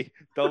lie to me.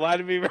 Don't lie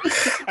to me right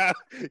now.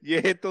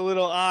 You hit the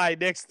little I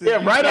next to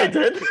I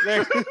did.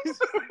 Next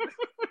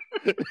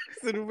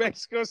to New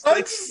Mexico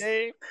State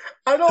game.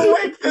 I don't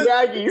like the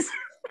Aggies.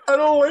 I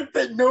don't like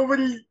that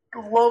nobody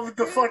loved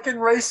the fucking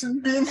rice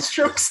and beans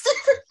joke,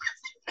 Steven.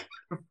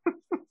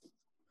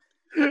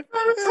 That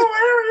was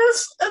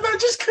hilarious. And I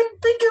just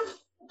couldn't think of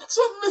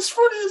something as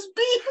funny as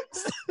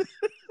beans.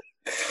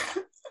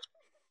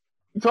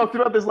 We talked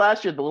about this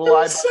last year. The little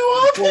eye. So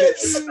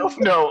obvious.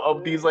 No,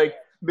 of these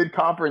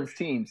mid-conference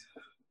teams.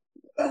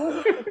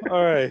 All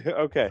right.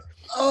 Okay.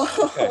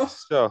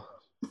 So.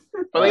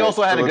 But they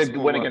also had a let's good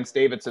move win on. against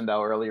Davidson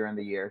though earlier in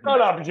the year. Shut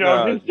up,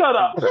 Joe. Just shut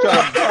up.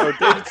 No,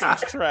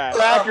 Davidson's trash.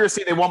 For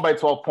accuracy, they won by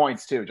 12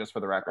 points too, just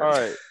for the record. All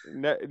right.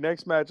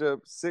 Next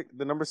matchup,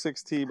 the number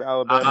 6 team,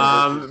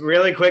 Alabama.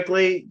 Really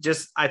quickly,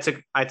 I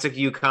took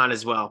UConn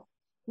as well.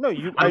 No,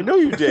 I know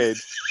you did.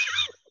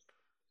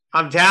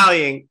 I'm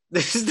tallying.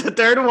 This is the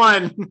third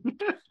one.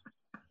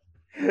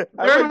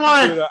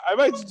 I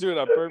might just do it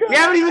on purpose. You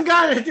haven't even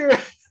got it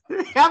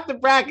through half the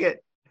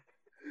bracket.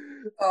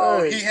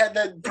 Oh, he had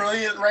that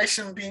brilliant rice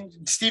and bean.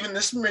 Steven,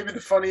 this is maybe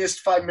the funniest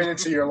 5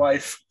 minutes of your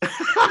life.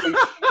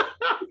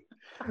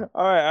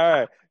 All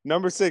right.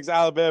 Number 6,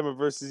 Alabama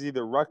versus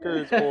either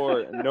Rutgers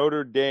or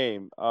Notre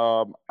Dame.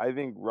 I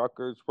think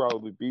Rutgers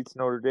probably beats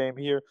Notre Dame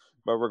here,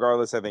 but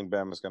regardless, I think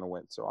Bama's going to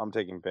win. So I'm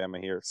taking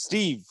Bama here.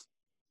 Steve.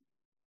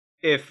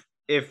 if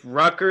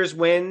Rutgers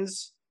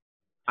wins,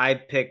 I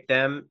pick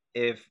them.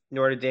 If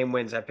Notre Dame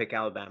wins, I pick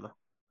Alabama.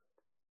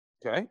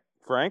 Okay,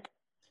 Frank.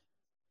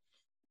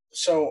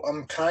 So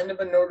I'm kind of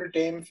a Notre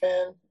Dame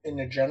fan in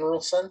a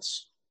general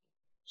sense.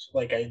 So,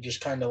 like I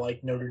just kind of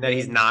like Notre That Dame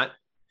he's not.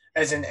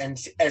 as an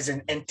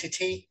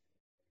entity.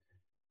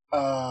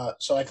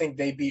 So I think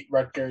they beat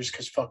Rutgers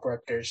because fuck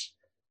Rutgers.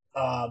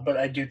 But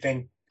I do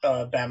think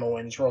Bama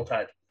wins. Roll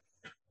Tide.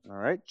 All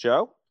right,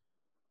 Joe.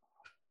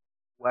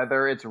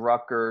 Whether it's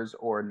Rutgers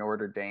or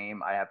Notre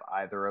Dame, I have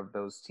either of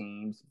those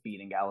teams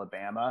beating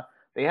Alabama.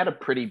 They had a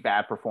pretty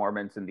bad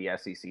performance in the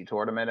SEC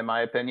tournament, in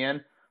my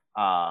opinion.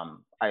 I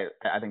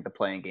think the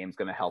playing game is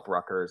going to help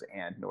Rutgers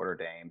and Notre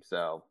Dame.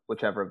 So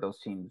whichever of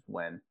those teams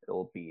win, it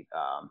will beat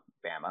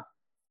Bama.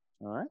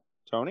 All right,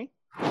 Tony.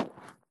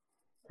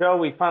 Joe,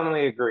 we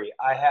finally agree.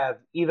 I have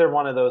either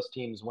one of those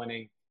teams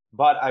winning,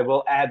 but I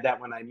will add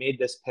that when I made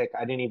this pick,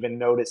 I didn't even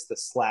notice the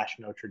 /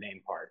 Notre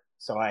Dame part.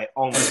 So I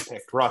only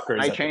picked Rutgers.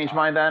 I changed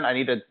mine then. I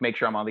need to make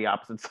sure I'm on the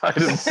opposite side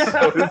of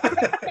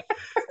the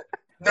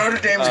Notre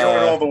Dame's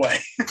going all the way.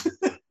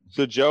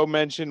 So Joe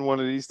mentioned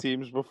one of these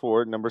teams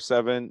before, number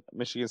 7,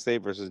 Michigan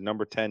State versus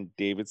number 10,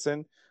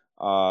 Davidson.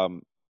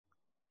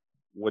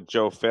 What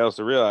Joe fails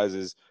to realize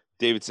is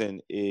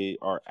Davidson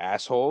are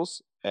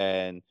assholes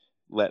and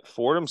let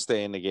Fordham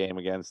stay in the game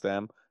against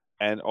them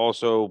and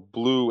also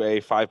blew a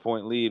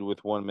 5-point lead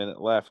with 1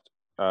 minute left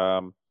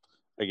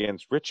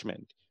against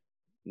Richmond.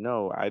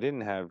 No, I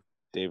didn't have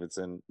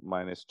Davidson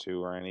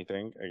 -2 or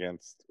anything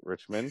against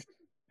Richmond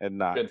and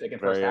not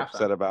very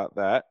upset about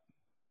that.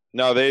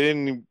 No, they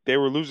didn't. They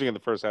were losing in the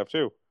first half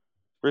too.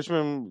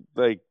 Richmond,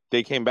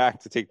 they came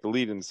back to take the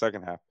lead in the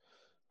second half.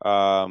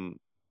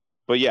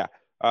 But yeah,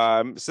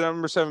 so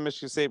number 7,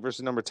 Michigan State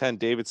versus number 10,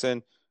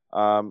 Davidson.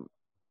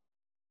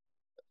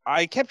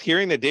 I kept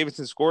hearing that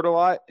Davidson scored a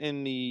lot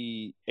in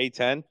the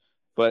A10,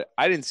 but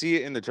I didn't see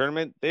it in the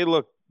tournament. They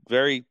looked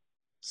very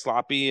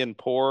sloppy and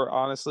poor,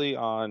 honestly,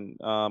 on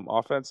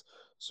offense.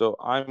 So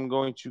I'm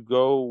going to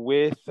go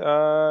with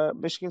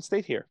Michigan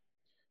State here.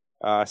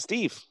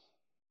 Steve.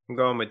 I'm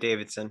going with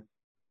Davidson.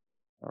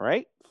 All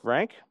right,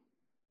 Frank.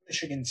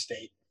 Michigan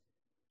State.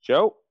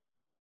 Joe.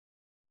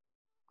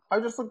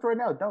 I just looked right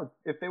now. No,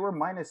 if they were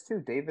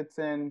 -2,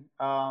 Davidson,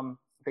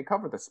 they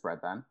covered the spread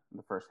then in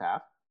the first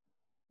half.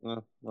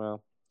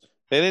 Well,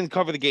 they didn't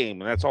cover the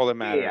game, and that's all that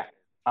matters.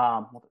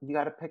 Yeah. You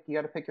got to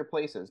pick your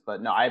places.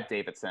 But no, I have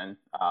Davidson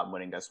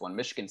winning this one.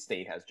 Michigan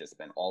State has just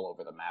been all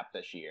over the map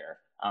this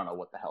year. I don't know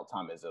what the hell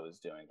Tom Izzo is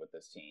doing with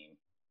this team.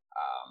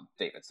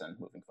 Davidson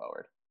moving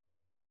forward.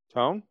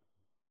 Tone.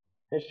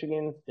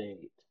 Michigan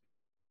State.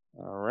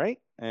 All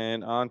right,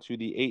 and on to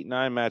the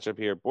 8-9 matchup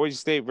here: Boise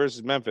State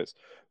versus Memphis.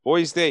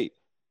 Boise State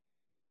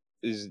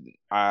is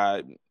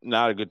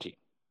not a good team.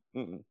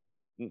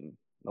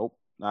 Nope,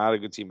 not a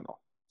good team at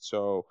all.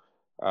 So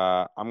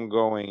I'm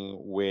going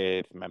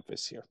with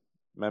Memphis here.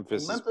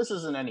 Memphis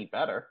isn't any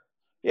better.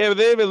 Yeah, but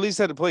they've at least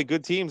had to play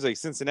good teams like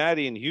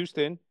Cincinnati and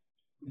Houston.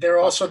 They're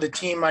also the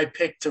team I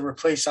picked to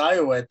replace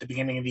Iowa at the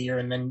beginning of the year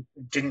and then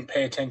didn't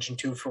pay attention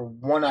to for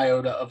 1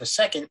 iota of a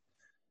second.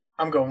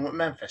 I'm going with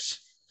Memphis.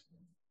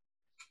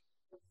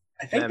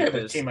 I think they're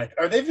the team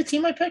are they the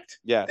team I picked?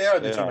 Yes, they are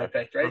the team I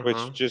picked, right?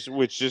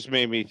 Which just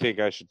made me think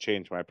I should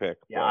change my pick.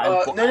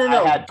 Yeah, no.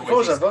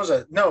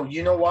 Boza. No,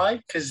 you know why?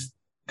 Because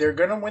they're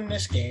gonna win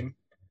this game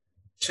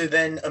to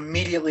then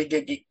immediately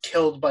get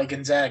killed by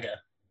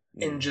Gonzaga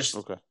in just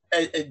like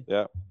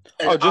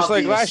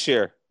last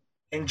year.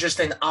 In just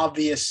an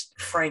obvious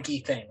Frankie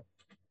thing.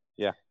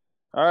 Yeah.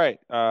 All right.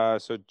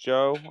 So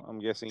Joe, I'm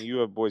guessing you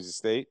have Boise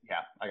State.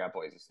 Yeah, I got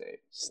Boise State.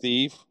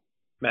 Steve.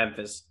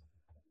 Memphis.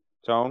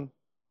 Tone.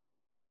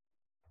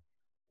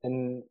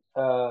 And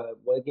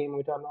what game are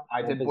we talking about?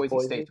 I did Boise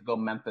State to go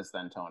Memphis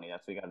then, Tony.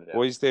 That's what you got to do.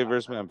 Boise State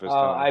versus Memphis.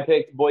 I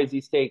picked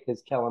Boise State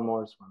because Kellen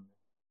Moore's from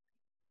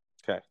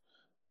there. Okay.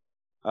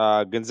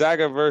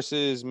 Gonzaga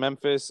versus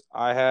Memphis.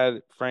 I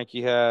had.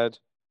 Frankie had.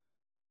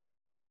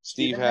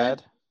 Steve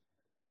had.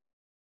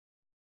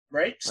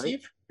 Right,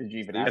 Steve? Did you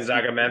even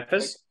Gonzaga,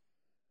 Memphis?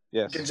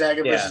 Yes.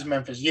 Gonzaga versus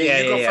Memphis. You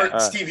go first.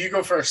 Right. Steve, you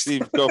go first.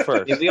 Steve, go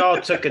first. We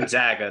all took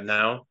Gonzaga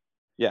now.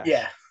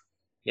 Yeah.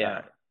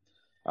 Yeah.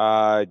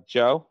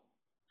 Joe?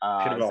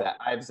 I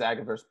have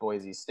Zaga versus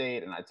Boise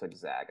State, and I took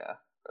Zaga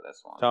for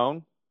this one.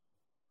 Tone?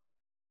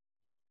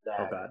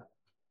 Oh, God.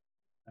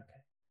 Okay.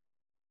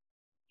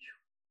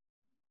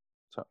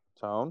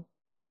 Tone?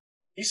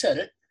 He said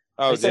it.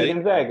 Oh, did he?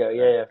 Gonzaga.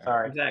 Yeah,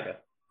 sorry. Gonzaga.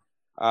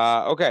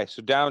 Okay,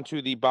 so down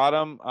to the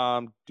bottom.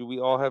 Do we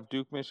all have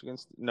Duke, Michigan?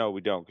 No, we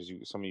don't, because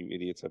some of you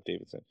idiots have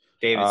Davidson.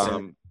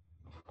 I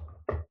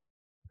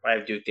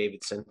have Duke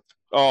Davidson.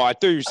 Oh, I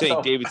thought you were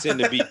saying Davidson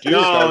to beat Duke.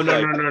 No.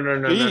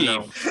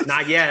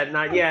 Not yet.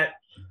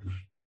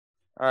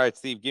 All right,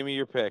 Steve, give me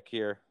your pick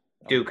here.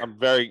 Duke. I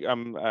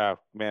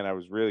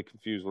was really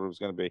confused what it was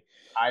going to be.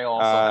 I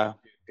also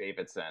have Duke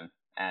Davidson,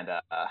 and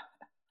I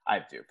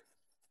have Duke.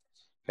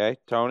 Okay,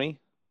 Tony?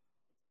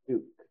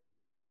 Duke.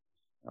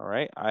 All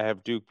right, I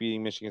have Duke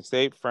beating Michigan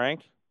State.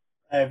 Frank?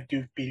 I have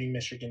Duke beating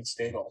Michigan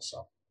State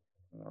also.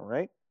 All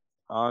right,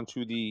 on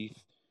to the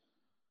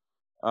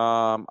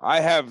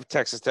I have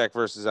Texas Tech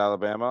versus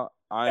Alabama.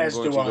 I'm As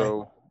going do to I.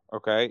 go.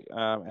 Okay.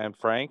 And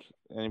Frank,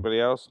 anybody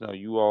else? No,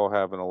 you all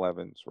have an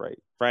 11s, right?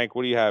 Frank,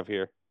 what do you have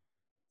here?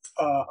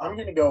 I'm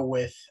going to go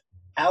with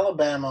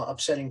Alabama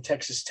upsetting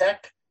Texas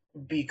Tech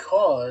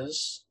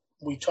because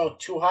we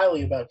talked too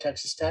highly about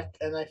Texas Tech,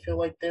 and I feel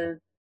like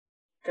they're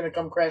going to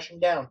come crashing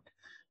down.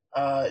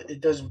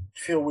 It does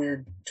feel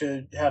weird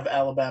to have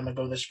Alabama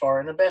go this far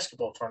in a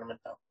basketball tournament,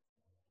 though.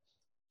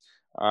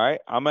 All right.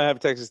 I'm going to have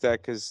Texas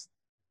Tech because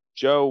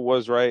Joe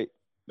was right.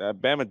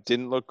 Bama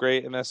didn't look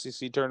great in the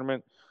SEC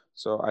tournament.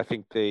 So I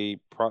think they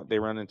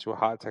run into a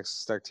hot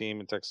Texas Tech team,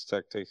 and Texas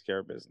Tech takes care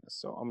of business.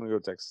 So I'm going to go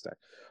Texas Tech.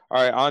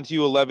 All right, on to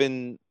you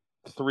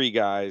 11-3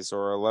 guys,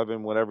 or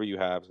 11 whatever you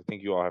have. I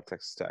think you all have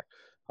Texas Tech.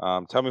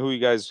 Tell me who you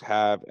guys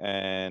have,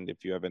 and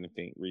if you have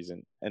anything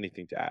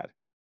to add.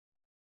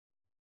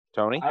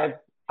 Tony? I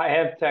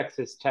have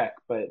Texas Tech,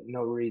 but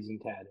no reason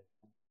to add it.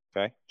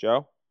 Okay,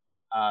 Joe?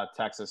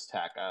 Texas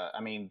Tech.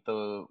 I mean,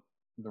 the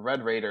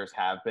Red Raiders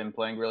have been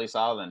playing really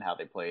solid in how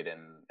they played in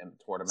the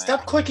tournament.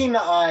 Stop clicking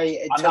the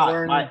eye to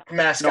learn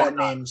mascot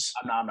names.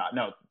 I'm not.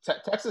 No,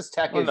 Texas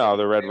Tech is. No,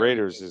 the Red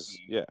Raiders is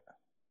yeah.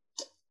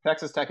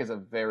 Texas Tech is a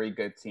very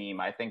good team.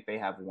 I think they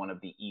have one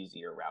of the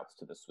easier routes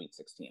to the Sweet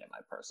 16, in my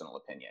personal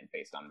opinion,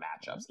 based on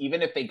matchups.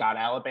 Even if they got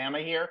Alabama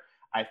here,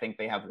 I think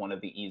they have one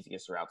of the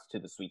easiest routes to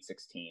the Sweet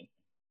 16.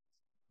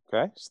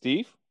 Okay,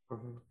 Steve.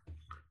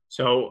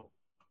 So,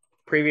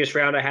 previous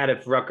round I had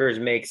if Rutgers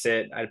makes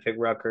it, I'd pick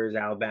Rutgers,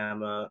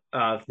 Alabama.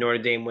 If Notre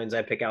Dame wins,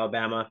 I'd pick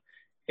Alabama.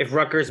 If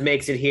Rutgers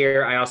makes it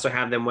here, I also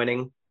have them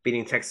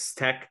beating Texas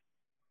Tech.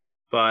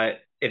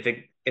 But if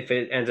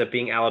it ends up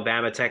being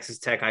Alabama, Texas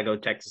Tech, I go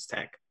Texas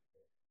Tech.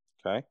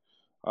 Okay.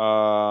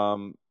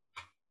 All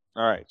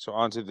right. So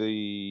on to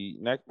the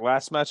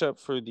last matchup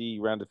for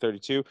the round of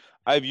 32.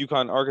 I have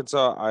UConn,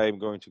 Arkansas. I am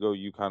going to go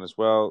UConn as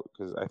well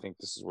because I think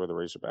this is where the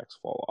Razorbacks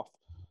fall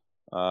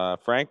off.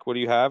 Frank, what do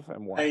you have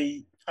and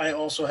why? I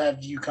also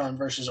have UConn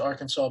versus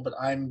Arkansas, but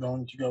I'm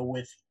going to go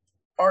with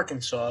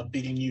Arkansas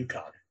beating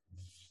UConn.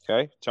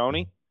 Okay.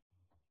 Tony?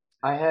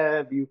 I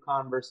have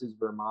UConn versus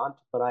Vermont,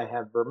 but I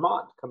have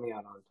Vermont coming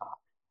out on top.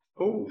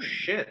 Oh,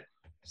 shit.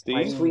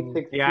 Steve?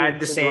 Yeah, I had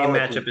the same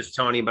matchup as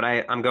Tony, but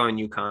I'm going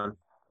UConn.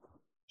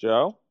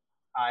 Joe?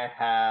 I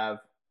have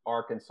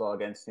Arkansas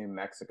against New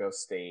Mexico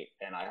State,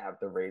 and I have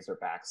the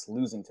Razorbacks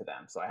losing to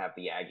them. So I have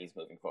the Aggies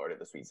moving forward to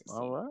the Sweet 16.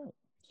 All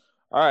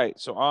right.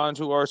 So on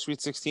to our Sweet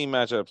 16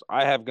 matchups.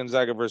 I have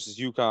Gonzaga versus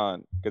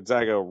UConn.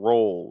 Gonzaga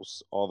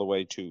rolls all the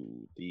way to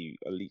the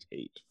Elite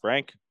Eight.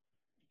 Frank?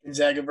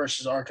 Gonzaga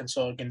versus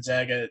Arkansas.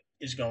 Gonzaga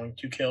is going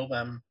to kill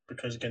them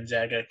because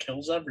Gonzaga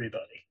kills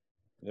everybody.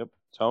 Yep.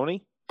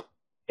 Tony?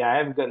 Yeah, I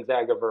have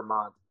Gonzaga,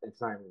 Vermont. It's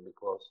not even going to be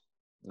close.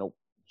 Nope.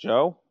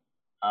 Joe?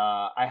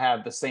 I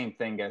have the same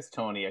thing as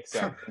Tony,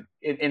 except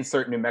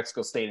insert New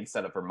Mexico State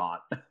instead of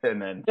Vermont,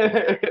 and then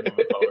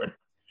moving forward.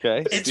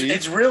 Okay.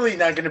 It's really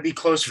not going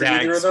to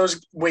all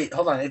those. Wait,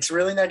 hold on. It's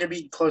really not going to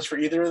be close for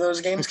either of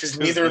those games because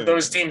neither of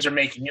those teams are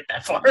making it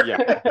that far.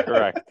 Yeah,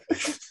 correct.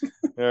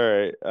 All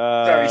right.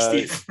 Sorry,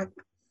 Steve.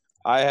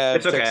 I have.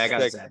 It's okay. Texas I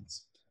got Tech.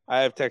 sense. I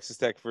have Texas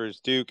Tech versus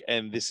Duke,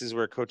 and this is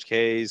where Coach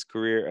K's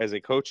career as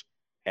a coach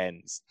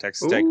ends.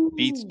 Texas Tech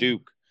beats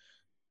Duke,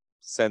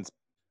 sends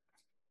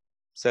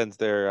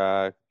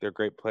their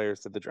great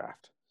players to the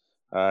draft.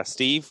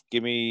 Steve,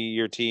 give me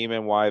your team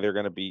and why they're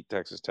going to beat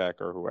Texas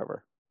Tech or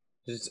whoever.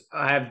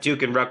 I have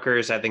Duke and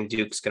Rutgers. I think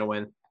Duke's going to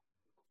win.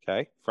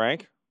 Okay.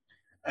 Frank?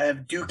 I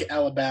have Duke,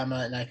 Alabama,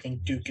 and I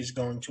think Duke is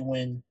going to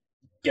win.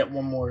 Get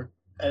one more.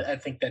 I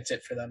think that's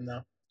it for them,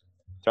 though.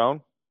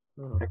 Tone?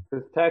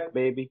 Texas Tech,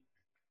 baby.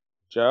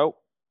 Joe?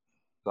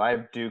 So I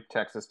have Duke,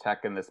 Texas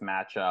Tech in this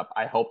matchup.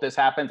 I hope this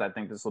happens. I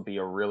think this will be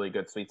a really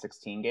good Sweet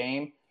 16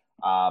 game.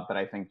 But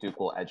I think Duke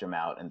will edge them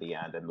out in the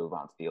end and move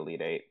on to the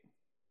Elite Eight.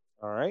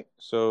 All right.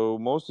 So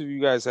most of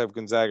you guys have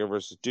Gonzaga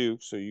versus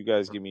Duke. So you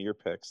guys give me your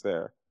picks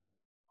there.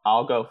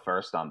 I'll go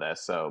first on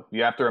this. So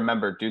you have to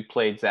remember Duke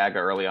played Zaga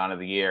early on in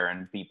the year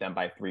and beat them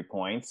by 3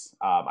 points.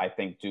 I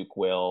think Duke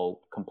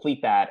will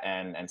complete that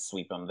and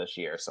sweep them this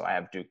year. So I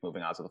have Duke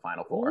moving on to the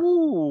Final Four.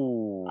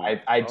 Ooh.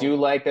 I do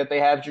like that they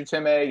have Drew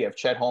Timme. You have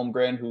Chet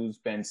Holmgren, who's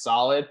been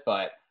solid,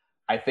 but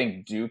I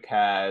think Duke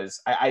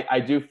has –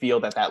 I do feel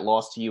that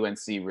loss to UNC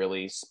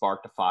really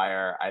sparked a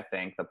fire. I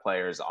think the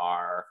players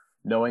are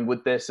knowing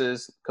what this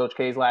is Coach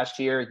K's last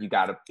year. You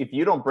got to – if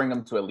you don't bring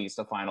them to at least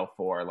a Final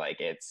Four,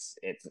 like it's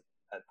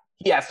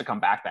he has to come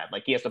back that.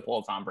 Like, he has to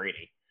pull Tom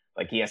Brady.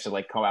 Like, he has to,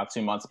 like, go out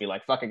 2 months and be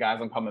like, fuck it, guys,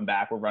 I'm coming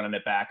back. We're running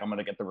it back. I'm going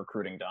to get the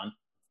recruiting done.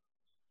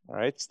 All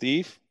right,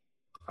 Steve?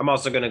 I'm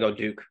also going to go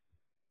Duke.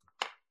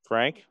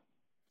 Frank?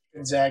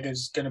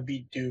 Gonzaga's going to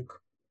beat Duke.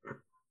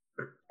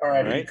 All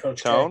right,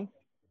 Coach Tone?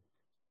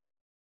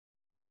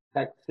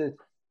 Texas.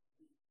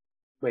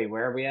 Wait,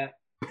 where are we at?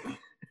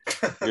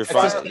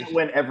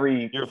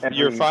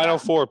 Your Final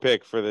Four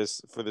pick for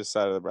this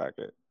side of the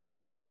bracket.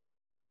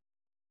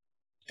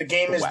 The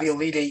game is the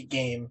Elite Eight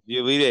game. The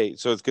Elite Eight.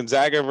 So it's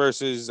Gonzaga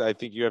versus, I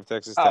think you have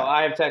Texas Tech. Oh,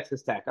 I have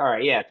Texas Tech. All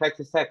right, yeah.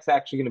 Texas Tech's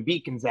actually going to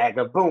beat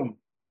Gonzaga. Boom.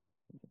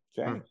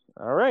 Okay.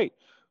 All right.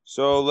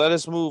 So let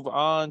us move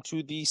on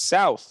to the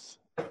South,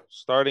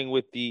 starting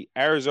with the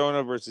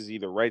Arizona versus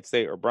either Wright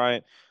State or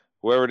Bryant.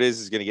 Whoever it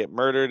is going to get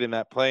murdered in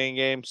that playing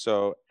game.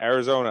 So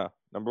Arizona,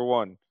 number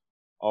 1,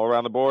 all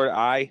around the board.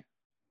 Aye.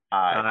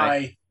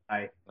 Aye.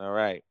 All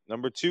right.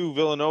 Number 2,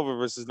 Villanova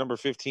versus number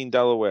 15,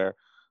 Delaware.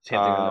 Same thing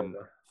on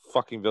Nova.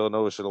 Fucking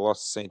Villanova should have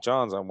lost to St.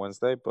 John's on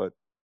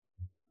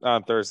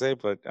Thursday,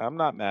 but I'm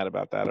not mad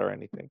about that or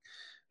anything.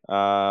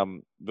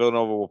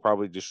 Villanova will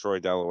probably destroy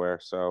Delaware.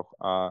 So,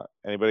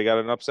 anybody got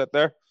an upset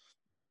there?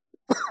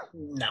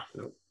 No.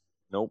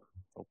 Nope.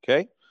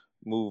 Okay.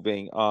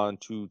 Moving on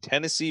to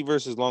Tennessee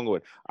versus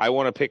Longwood. I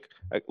want to pick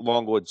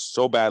Longwood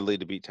so badly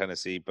to beat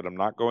Tennessee, but I'm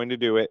not going to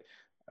do it.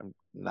 I'm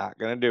not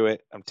going to do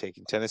it. I'm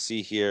taking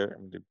Tennessee here.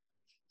 I'm going to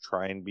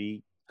try and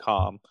be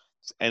calm.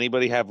 Does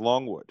anybody have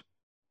Longwood?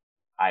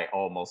 I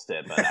almost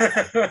did, but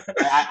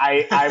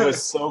I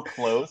was so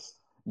close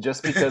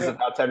just because of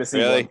how Tennessee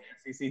Really? won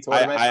the SEC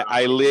tournament.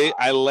 I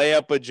lay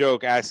up a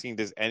joke asking,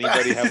 does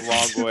anybody have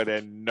Longwood?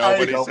 And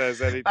nobody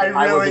says anything. It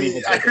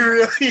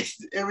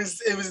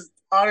was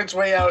on its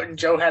way out, and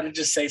Joe had to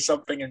just say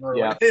something and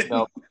ruin it.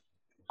 No,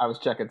 I was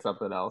checking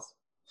something else.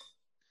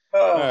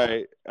 All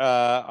right.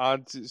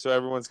 So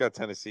everyone's got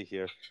Tennessee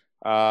here.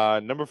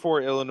 Number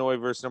 4, Illinois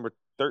versus number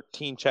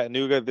 13,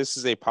 Chattanooga. This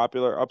is a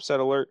popular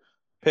upset alert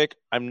pick.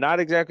 I'm not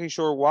exactly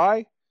sure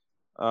why.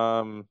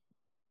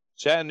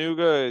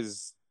 Chattanooga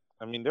is,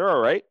 they're all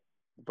right,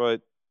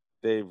 but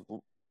their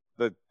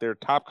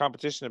top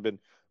competition have been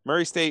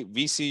Murray State,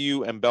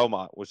 VCU, and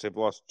Belmont, which they've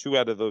lost 2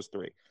 out of those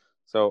 3.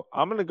 So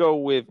I'm going to go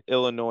with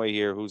Illinois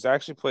here, who's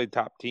actually played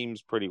top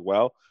teams pretty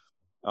well,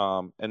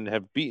 and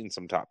have beaten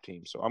some top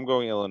teams. So I'm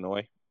going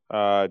Illinois.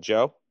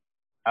 Joe?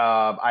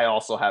 I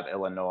also have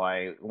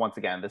Illinois. Once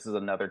again, this is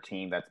another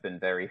team that's been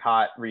very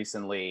hot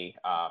recently.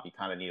 You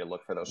kind of need to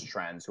look for those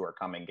trends who are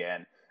coming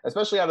in,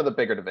 especially out of the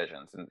bigger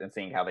divisions, and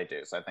seeing how they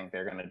do. So I think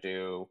they're going to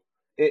do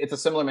 – it's a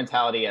similar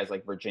mentality as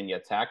like Virginia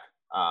Tech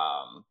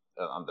on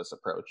this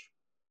approach.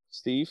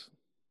 Steve?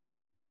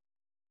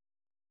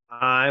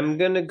 I'm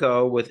going to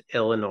go with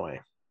Illinois.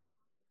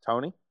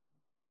 Tony?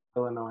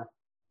 Illinois.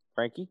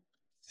 Frankie?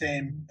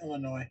 Same,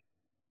 Illinois.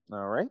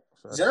 All right.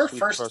 So Is there a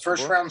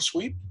first round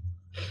sweep?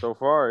 So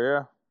far,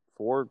 yeah.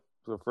 4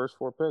 the first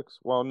 4 picks.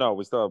 Well, no,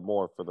 we still have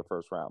more for the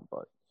first round,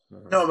 but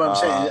no, but I'm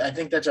saying I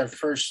think that's our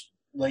first.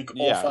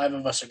 All 5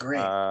 of us agree.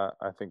 I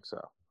think so.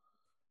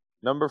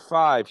 Number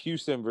 5,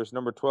 Houston versus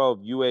number 12,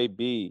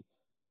 UAB.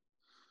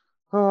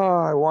 Oh,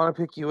 I want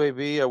to pick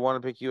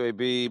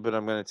UAB, but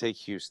I'm going to take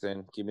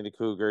Houston. Give me the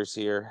Cougars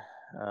here.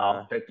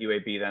 I'll pick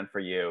UAB then for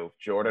you.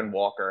 Jordan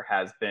Walker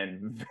has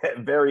been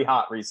very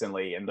hot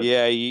recently.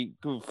 You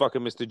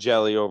fucking Mr.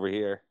 Jelly over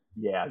here.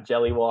 Yeah,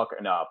 Jelly Walker.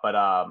 No, but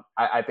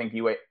I think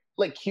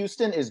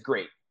Houston is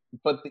great,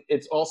 but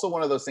it's also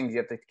one of those things you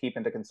have to keep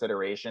into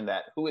consideration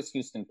that who is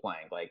Houston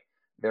playing? Like,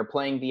 they're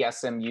playing the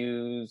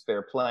SMUs,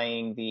 they're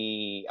playing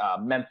the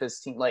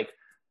Memphis team. Like,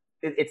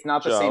 it's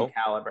not the same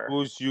caliber.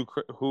 Who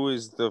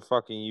is the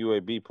fucking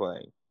UAB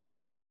playing?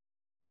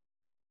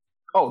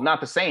 Oh,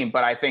 not the same,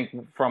 but I think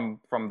from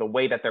the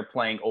way that they're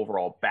playing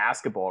overall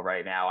basketball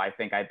right now, I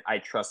think I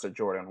trust a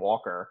Jordan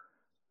Walker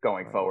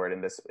going forward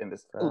in this. You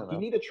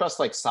need to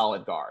trust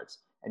solid guards,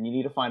 and you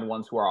need to find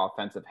ones who are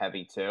offensive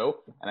heavy too.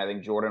 And I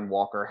think Jordan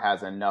Walker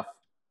has enough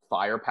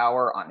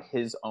firepower on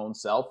his own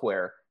self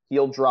where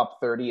he'll drop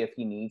 30 if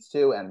he needs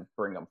to and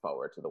bring them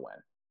forward to the win.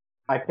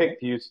 I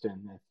picked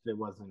Houston if it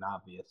wasn't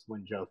obvious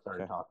when Joe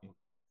started talking.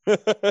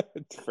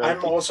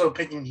 I'm also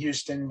picking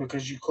Houston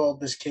because you called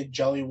this kid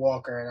Jelly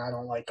Walker, and I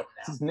don't like him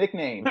now. It's his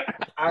nickname.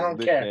 I don't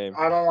care.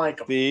 I don't like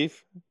him.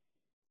 Steve?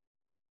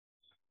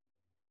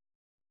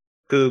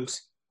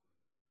 Cougs.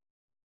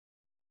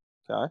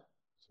 Okay.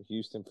 So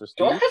Houston for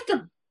Steve. Do I have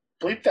to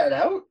bleep that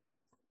out?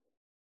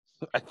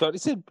 I thought he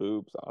said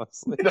boobs,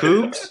 honestly.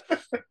 Cougs.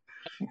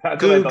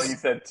 That's what I thought you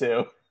said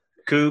too.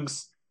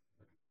 Cougs.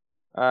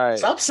 All right.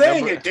 Stop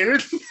saying it,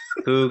 dude.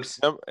 Cougs.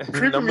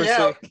 Number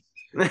 6.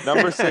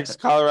 Number 6,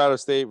 Colorado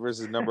State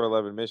versus number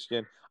 11,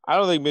 Michigan. I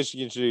don't think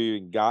Michigan should have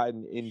even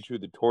gotten into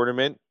the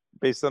tournament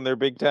based on their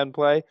Big Ten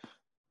play.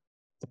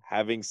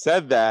 Having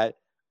said that,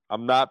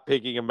 I'm not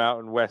picking a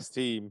Mountain West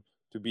team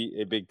to beat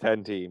a Big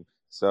Ten team.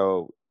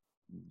 So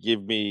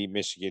give me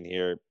Michigan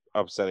here,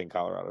 upsetting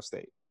Colorado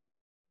State.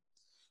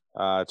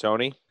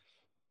 Tony?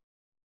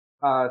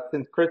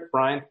 Since Chris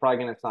Bryant's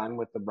probably going to sign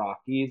with the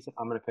Rockies,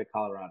 I'm going to pick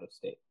Colorado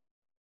State.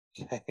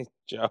 Okay.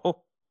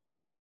 Joe?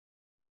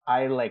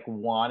 I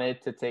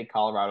wanted to take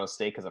Colorado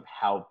State because of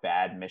how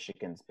bad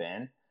Michigan's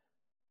been.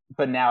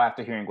 But now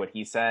after hearing what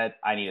he said,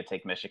 I need to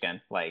take Michigan.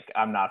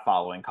 I'm not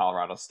following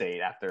Colorado State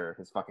after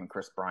his fucking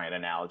Chris Bryant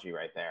analogy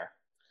right there.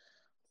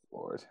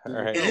 Lord. All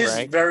right,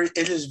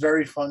 it is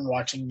very fun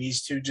watching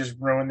these two just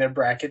ruin their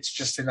brackets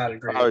just to not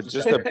agree. Oh,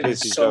 just to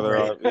piss each other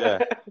off.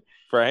 Yeah.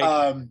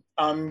 Frank?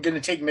 I'm going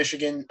to take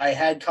Michigan. I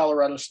had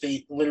Colorado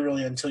State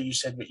literally until you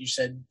said what you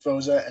said,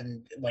 Voza,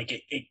 and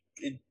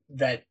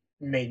that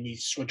made me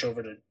switch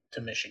over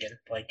to Michigan.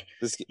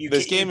 This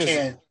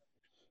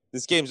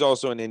game's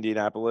also in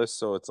Indianapolis,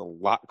 so it's a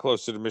lot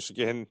closer to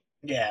Michigan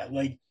Yeah,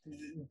 like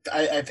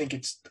I think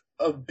it's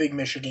a big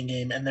Michigan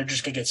game, and they're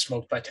just gonna get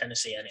smoked by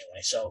Tennessee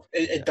anyway. So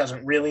it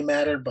doesn't really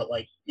matter. But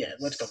like, yeah,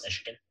 let's go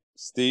Michigan.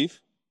 Steve?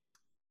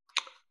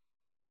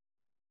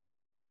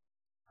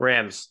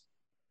 Rams.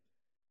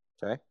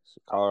 Okay.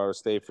 So Colorado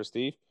State for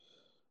Steve.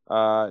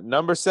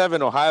 Number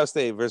 7, Ohio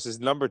State versus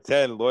number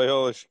 10,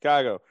 Loyola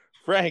Chicago.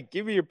 Frank,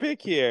 give me your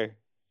pick here.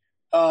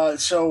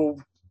 So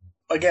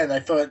again, I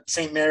thought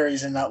St.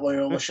 Mary's and not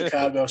Loyola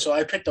Chicago, so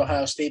I picked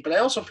Ohio State. But I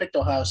also picked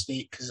Ohio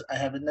State because I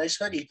have a nice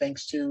hoodie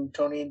thanks to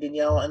Tony and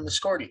Danielle and the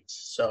Scordies.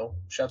 So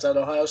shouts out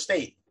Ohio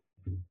State.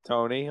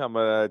 Tony, I'm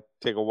going to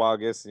take a wild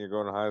guess and you're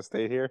going to Ohio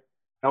State here.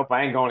 Nope,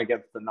 I ain't going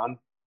against the nun.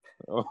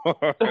 I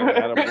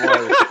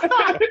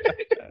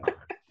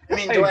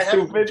mean, do Hey, I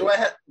stupid.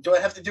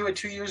 have to do it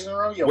 2 years in a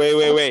row? Yo,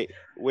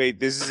 Wait.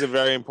 This is a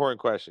very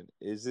important question.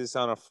 Is this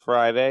on a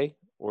Friday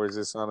or is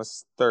this on a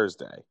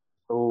Thursday?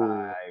 Ooh.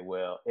 I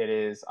will. It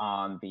is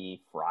on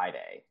the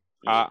Friday.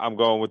 I'm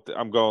going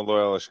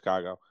Loyola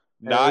Chicago.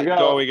 There Not we go.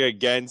 going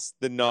against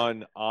the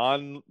nun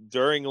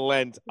during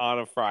Lent on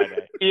a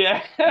Friday.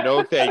 Yeah.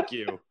 No, thank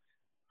you.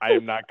 I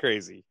am not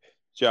crazy.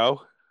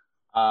 Joe?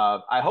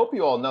 I hope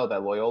you all know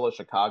that Loyola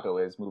Chicago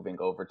is moving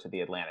over to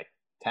the Atlantic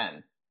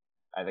 10.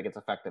 I think it's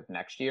effective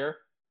next year.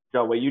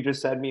 Joe, what you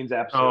just said means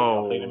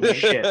absolutely nothing to Oh me.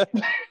 shit!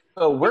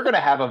 So we're going to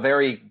have a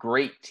very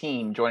great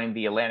team joining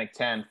the Atlantic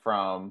 10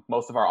 from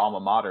most of our alma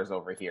maters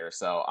over here.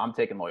 So I'm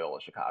taking Loyola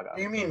Chicago.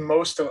 You mean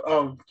most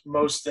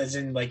as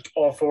in like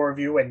all 4 of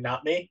you and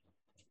not me?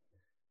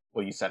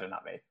 Well, you said it,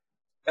 not me.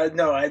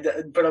 No,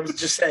 but I'm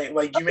just saying,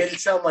 like, you made it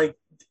sound like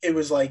it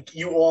was like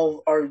you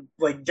all are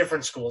like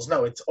different schools.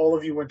 No, it's all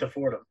of you went to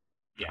Fordham.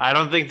 I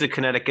don't think the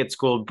Connecticut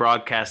School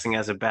Broadcasting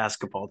has a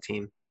basketball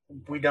team.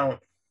 We don't.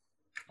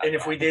 And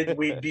if we did,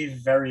 we'd be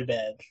very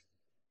bad.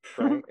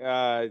 Frank?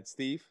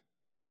 Steve?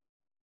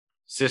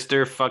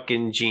 Sister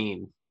fucking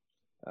Jean.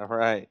 All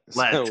right.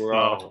 Let's So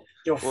go.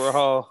 Yo, we're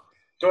all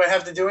do I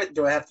have to do it?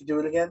 Do I have to do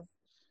it again?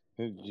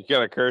 you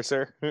got a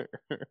cursor?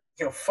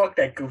 Yo, fuck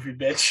that goofy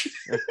bitch.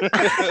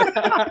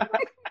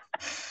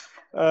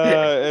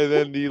 And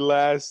then the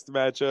last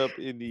matchup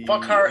in the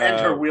Fuck her and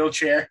her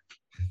wheelchair.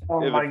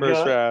 Oh in my the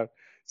first god. round,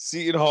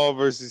 Seton Hall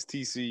versus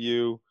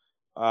TCU.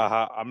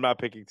 I'm not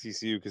picking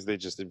TCU because they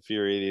just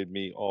infuriated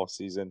me all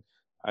season.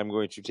 I'm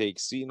going to take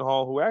Seton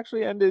Hall, who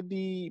actually ended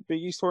the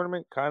Big East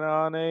tournament kind of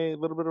on a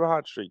little bit of a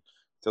hot streak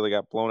until they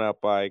got blown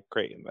out by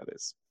Creighton, that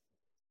is.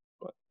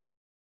 But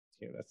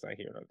that's not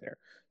here nor there.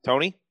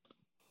 Tony?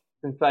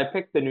 Since I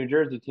picked the New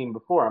Jersey team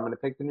before, I'm going to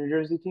pick the New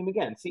Jersey team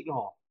again, Seton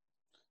Hall.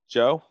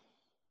 Joe?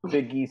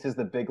 Big East is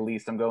the big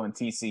least. I'm going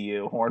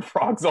TCU. Horned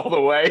Frogs all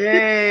the way.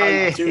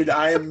 Yay! Dude,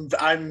 I'm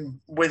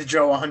with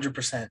Joe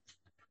 100%.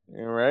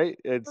 All right.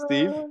 And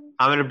Steve?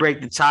 I'm gonna break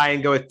the tie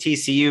and go with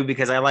TCU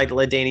because I liked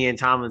LaDainian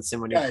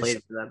Tomlinson when he Guys.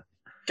 played for them.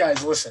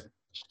 Guys, listen.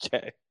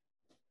 Okay.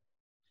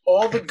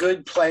 All the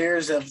good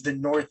players of the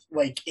North,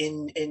 like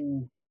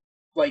in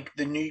like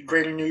the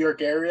greater New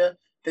York area,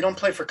 they don't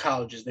play for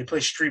colleges. They play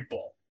street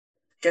ball.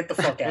 Get the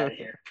fuck out of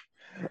here.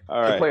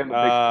 All They play in the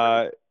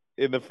right.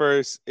 In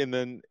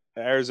the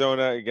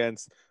Arizona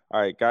against. All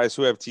right, guys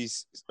who have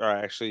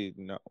actually,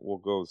 no, we'll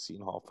go with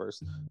Seton Hall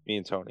first. Me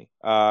and Tony.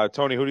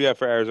 Tony, who do you have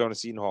for Arizona,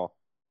 Seton Hall?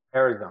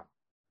 Arizona.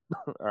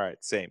 All right,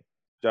 same.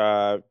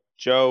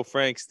 Joe,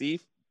 Frank,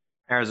 Steve.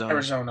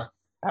 Arizona.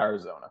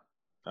 Arizona.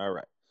 All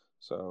right.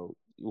 So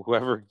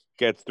whoever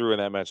gets through in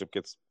that matchup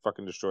gets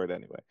fucking destroyed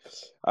anyway.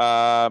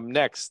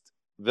 Next,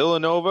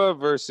 Villanova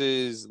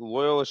versus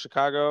Loyola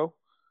Chicago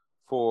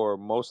for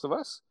most of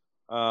us.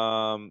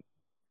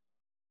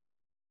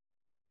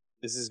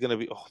 This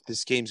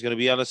game's gonna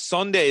be on a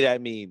Sunday. That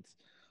means,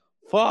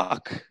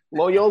 fuck.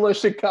 Loyola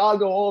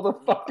Chicago all the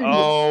fucking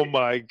Oh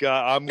my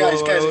god, I'm going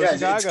Loyola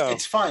Chicago.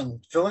 It's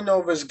fine.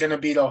 Villanova's gonna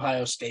beat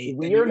Ohio State.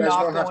 We and you are guys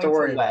not won't have to going to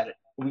worry let about it.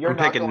 We are I'm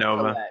not picking going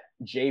Nova. to let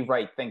Jay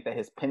Wright think that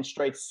his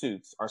pinstripe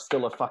suits are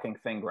still a fucking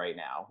thing right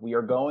now. We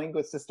are going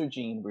with Sister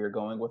Jean. We are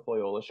going with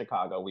Loyola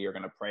Chicago. We are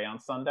going to pray on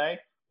Sunday.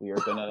 We are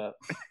going to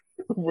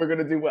we're going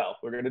to do well.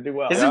 We're going to do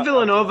well. Isn't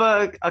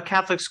Villanova a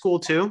Catholic school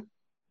too?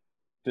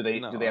 Do they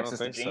No, do they I have don't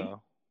Sister think Jean?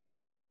 so.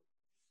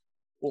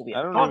 Well,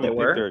 I don't thought even they think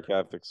were. they're a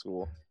Catholic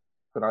school.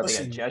 But are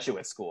Listen. they a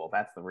Jesuit school?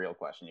 That's the real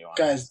question you want.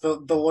 Guys, the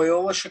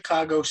Loyola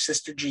Chicago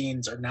Sister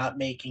Jeans are not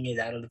making it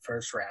out of the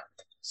first round.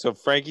 So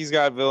Frankie's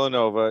got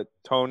Villanova.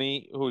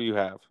 Tony, who do you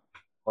have?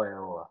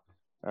 Loyola.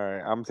 All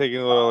right, I'm taking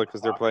Loyola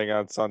because they're playing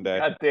on Sunday.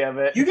 God damn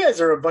it. You guys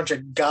are a bunch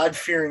of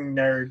God-fearing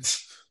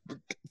nerds.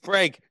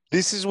 Frank,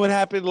 this is what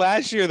happened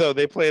last year, though.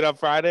 They played on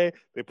Friday,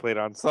 they played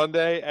on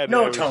Sunday, and it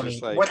No, was Tony.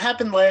 just like, What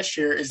happened last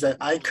year is that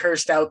I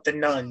cursed out the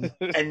nun,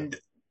 and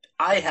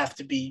I have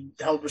to be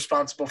held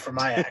responsible for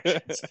my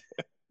actions.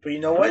 But you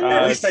know what?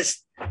 At least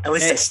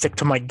I stick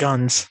to my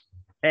guns.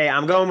 Hey,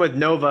 I'm going with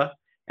Nova.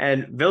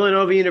 And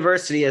Villanova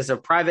University is a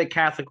private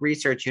Catholic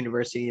research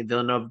university in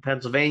Villanova,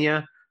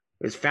 Pennsylvania.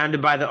 It was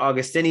founded by the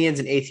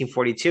Augustinians in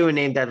 1842 and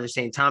named after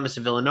St. Thomas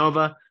of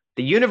Villanova.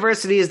 The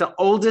university is the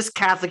oldest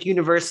Catholic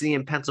university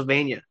in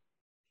Pennsylvania.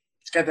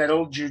 It's got that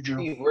old juju.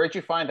 Steve, where did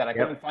you find that? I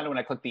couldn't find it when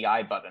I clicked the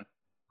I button.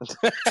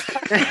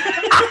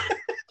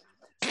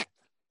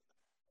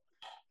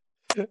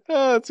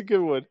 Oh, that's a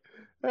good one.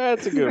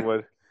 That's a good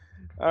one.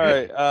 All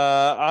right.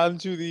 On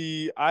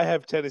to I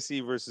have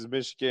Tennessee versus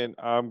Michigan.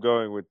 I'm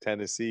going with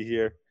Tennessee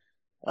here.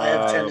 I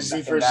have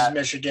Tennessee versus that.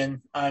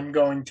 Michigan. I'm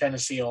going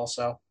Tennessee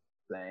also.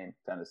 Same.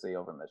 Tennessee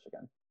over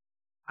Michigan.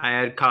 I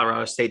had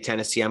Colorado State,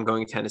 Tennessee. I'm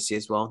going Tennessee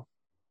as well.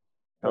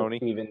 Tony.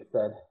 Steven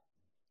said.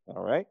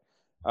 All right.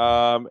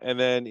 And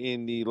then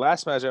in the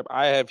last matchup,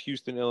 I have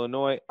Houston,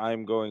 Illinois.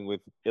 I'm going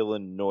with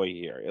Illinois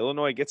here.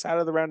 Illinois gets out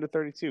of the round of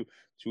 32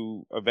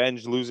 to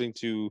avenge losing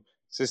to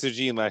Sister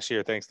Jean last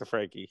year, thanks to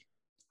Frankie.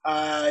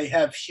 I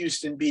have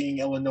Houston beating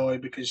Illinois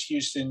because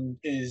Houston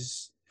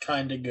is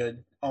kind of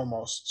good,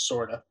 almost,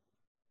 sort of.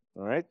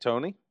 All right,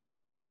 Tony.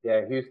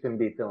 Yeah, Houston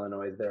beats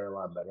Illinois. They're a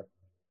lot better.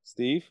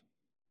 Steve.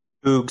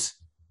 Cougs.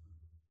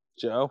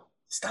 Joe.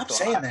 Stop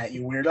saying that,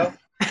 you weirdo.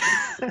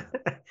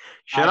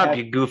 Shut up,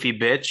 you goofy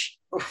bitch.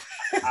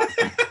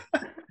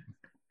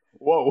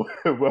 Whoa.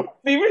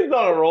 Steven's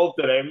on a roll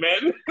today,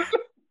 man.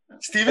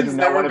 Steven's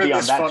never been be on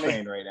this that funny.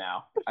 train right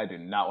now. I do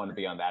not want to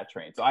be on that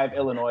train. So I have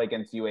Illinois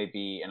against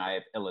UAB, and I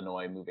have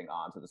Illinois moving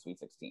on to the Sweet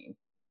 16.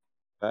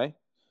 Okay.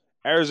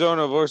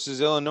 Arizona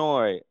versus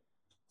Illinois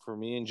for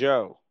me and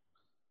Joe.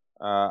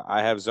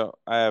 I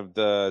have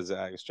the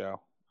Zags,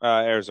 Joe.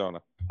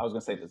 Arizona. I was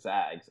going to say the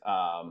Zags.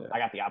 I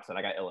got the opposite.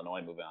 I got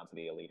Illinois moving on to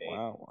the Elite Eight.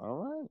 Wow. All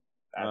right.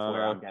 That's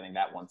where I'm getting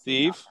that one.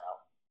 Steve?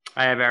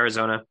 I have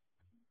Arizona.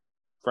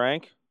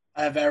 Frank.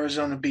 I have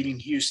Arizona beating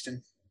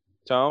Houston.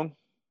 Tone.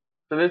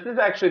 So this is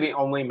actually the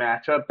only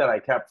matchup that I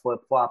kept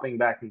flip-flopping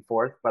back and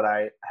forth, but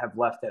I have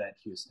left it at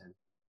Houston.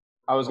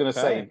 I was going to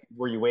Okay. say,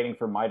 were you waiting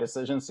for my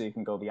decision so you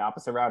can go the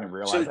opposite route and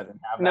realize I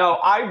didn't have that? No,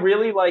 I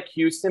really like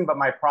Houston, but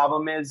my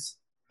problem is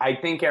I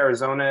think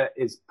Arizona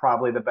is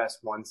probably the best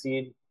one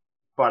seed,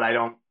 but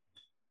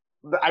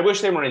I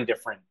wish they were in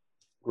different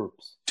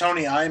groups.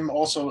 Tony, I've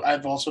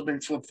also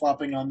been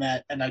flip-flopping on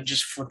that, and I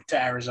just flipped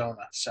to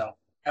Arizona. So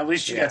at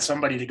least you got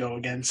somebody to go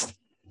against.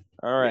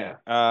 All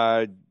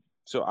right.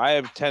 So I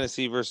have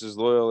Tennessee versus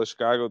Loyola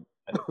Chicago.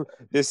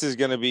 This is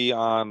going to be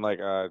on like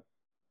a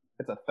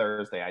It's a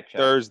Thursday, I checked.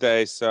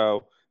 Thursday,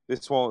 so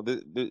this won't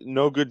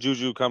no good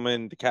juju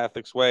coming the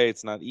Catholic's way.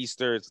 It's not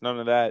Easter. It's none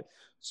of that.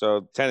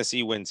 So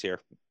Tennessee wins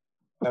here.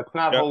 That's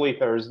not Yep. Holy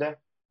Thursday.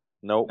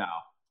 Nope. No.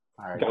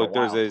 All right. Got Holy a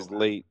while Thursday is till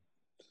late.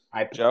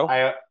 Go Joe?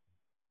 ahead,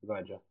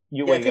 Joe.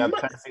 You Yeah, wait, you think have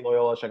about- Tennessee,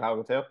 Loyola,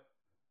 Chicago too?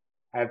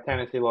 I have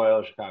Tennessee,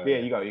 Loyola, Chicago. Yeah,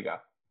 you go.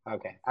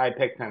 Okay. I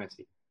picked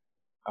Tennessee.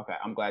 Okay,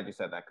 I'm glad you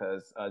said that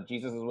because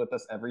Jesus is with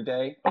us every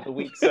day of the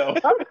week. So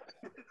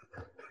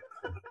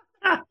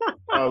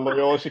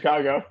Loyola,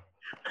 Chicago.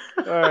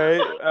 All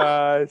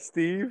right.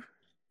 Steve.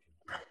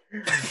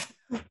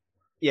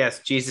 Yes,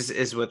 Jesus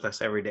is with us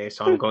every day,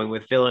 so I'm going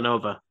with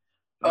Villanova.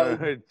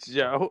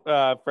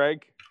 Joe.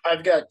 Frank.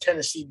 I've got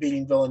Tennessee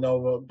beating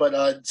Villanova,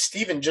 but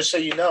Steven, just so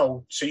you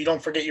know, so you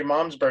don't forget your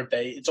mom's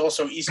birthday, it's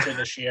also Easter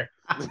this year.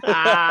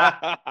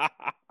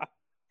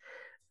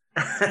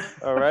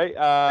 All right.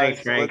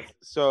 Thanks, Frank.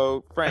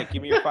 So Frank,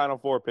 give me your final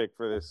four pick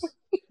for this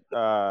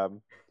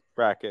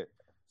bracket.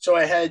 So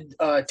I had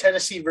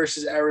Tennessee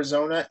versus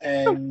Arizona,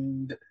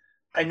 and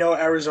I know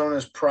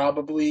Arizona's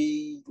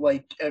probably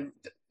like a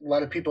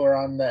lot of people are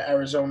on the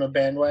Arizona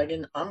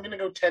bandwagon. I'm going to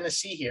go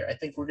Tennessee here. I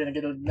think we're going to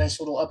get a nice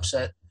little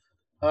upset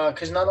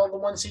because not all the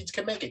one seeds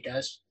can make it,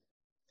 guys.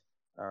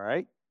 All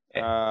right.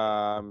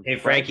 Hey,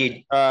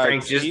 Frankie.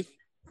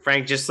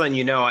 Frank, just letting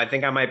you know, I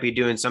think I might be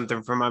doing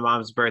something for my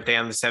mom's birthday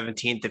on the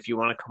 17th if you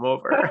want to come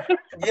over.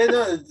 Yeah,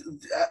 no,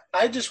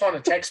 I just want a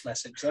text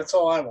message. That's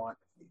all I want.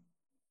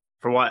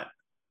 For what?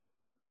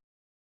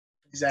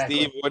 Exactly.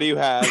 Steve, what do you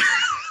have?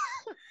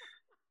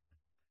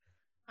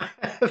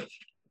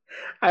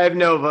 I have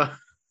Nova.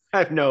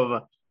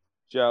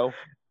 Joe.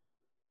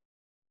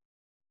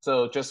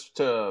 So just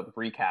to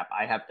recap,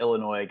 I have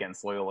Illinois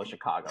against Loyola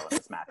Chicago in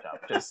this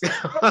matchup. Just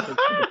for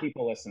the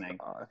people listening.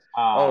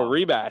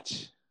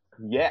 Rematch.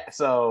 Yeah,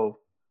 so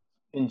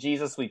in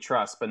Jesus we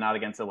trust, but not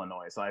against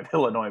Illinois. So I have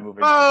Illinois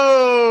moving on.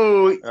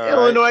 Oh, All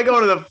Illinois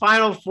going to the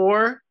Final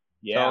Four?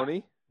 Yeah.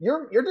 Tony.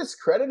 You're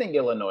discrediting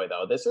Illinois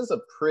though. This is a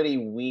pretty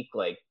weak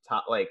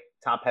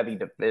top heavy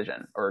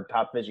division or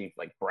top division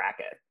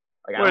bracket.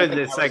 I What don't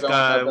is think this?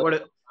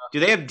 Arizona Do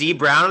they have D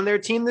Brown on their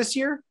team this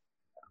year?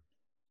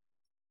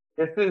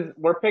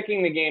 We're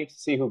picking the game to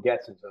see who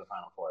gets into the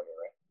Final Four here,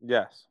 right?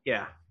 Yes.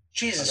 Yeah.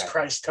 Jesus Okay.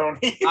 Christ,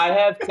 Tony. I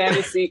have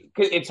Tennessee.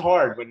 'Cause it's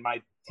hard when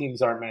my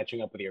teams aren't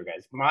matching up with your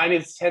guys. Mine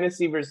is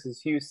Tennessee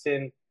versus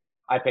Houston.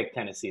 I picked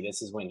Tennessee.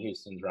 This is when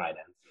Houston's ride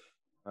ends.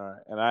 All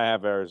right, and I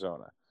have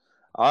Arizona.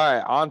 All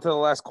right, on to the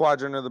last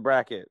quadrant of the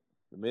bracket,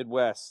 the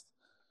Midwest.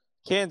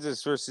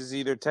 Kansas versus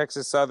either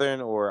Texas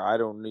Southern or I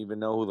don't even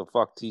know who the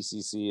fuck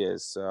TCC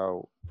is.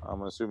 So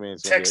I'm assuming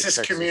it's gonna be Texas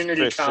a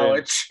Community Christian,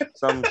 College.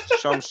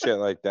 some shit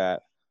like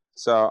that.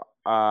 So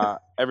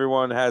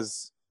everyone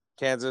has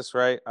Kansas,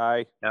 right?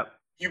 Yep.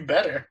 You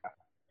better.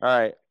 All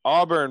right,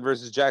 Auburn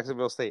versus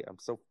Jacksonville State. I'm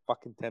so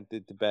fucking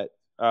tempted to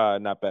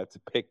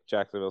pick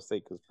Jacksonville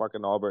State because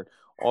fucking Auburn.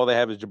 All they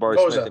have is Jabari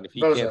Boza, Smith, and if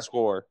he Boza. can't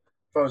score,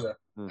 Boza.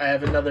 Mm. I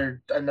have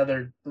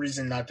another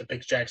reason not to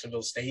pick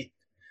Jacksonville State.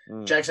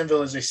 Mm.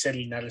 Jacksonville is a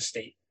city, not a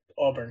state.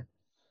 Auburn.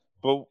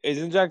 But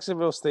isn't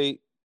Jacksonville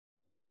State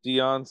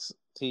Dion's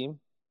team?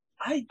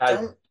 I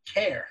don't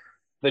care.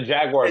 The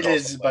Jaguars. It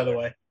is, by the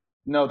way.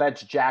 No,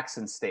 that's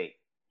Jackson State.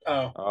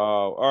 Oh, Oh,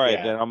 all right.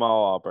 Yeah. Then I'm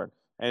all Auburn.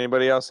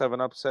 Anybody else have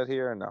an upset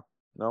here or no?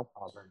 No.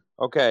 Auburn.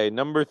 Okay,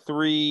 number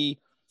 3,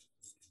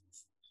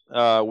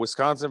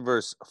 Wisconsin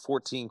versus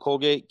 14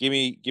 Colgate. Give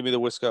me the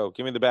Wisco.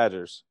 Give me the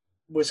Badgers.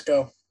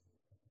 Wisco.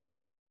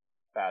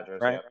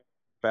 Badgers. Right. Yep.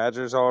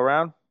 Badgers all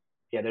around.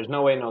 Yeah, there's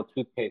no way no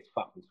toothpaste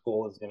fucking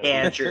school is gonna.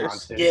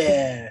 Badgers.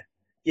 Yeah.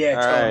 Yeah,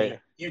 All tell right. me.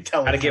 You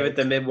tell me. Gotta give it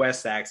the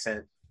Midwest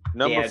accent.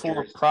 Number 4,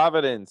 Badgers.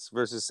 Providence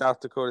versus South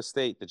Dakota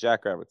State. The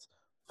Jackrabbits.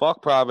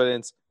 Fuck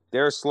Providence.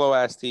 They're a slow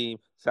ass team.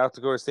 South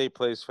Dakota State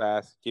plays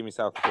fast. Give me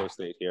South Dakota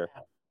State here.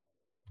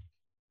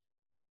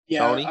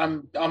 Yeah, Tony?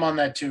 I'm on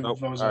that too.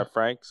 Nope. All Boza. right,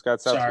 Frank's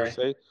got South Dakota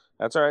State.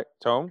 That's all right.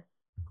 Tone,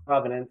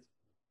 Providence.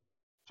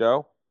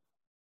 Joe.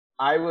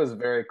 I was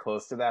very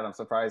close to that. I'm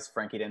surprised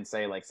Frankie didn't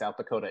say like South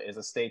Dakota is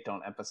a state.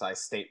 Don't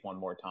emphasize state one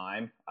more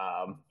time.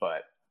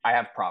 But I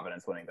have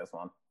Providence winning this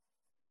one.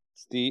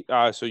 Steve.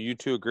 So you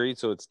two agreed.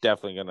 So it's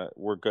definitely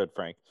we're good,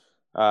 Frank.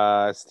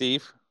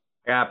 Steve.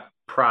 Yeah,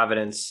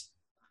 Providence.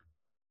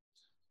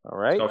 All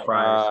right. Go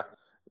Friars.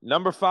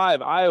 Number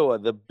 5, Iowa,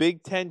 the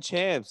Big Ten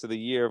champs of the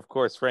year. Of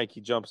course, Frankie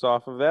jumps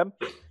off of them.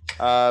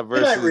 Versus,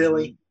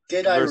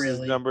 Did I really? versus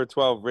number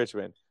 12,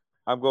 Richmond.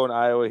 I'm going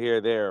Iowa here.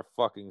 They are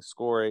fucking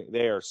scoring.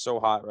 They are so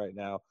hot right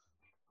now.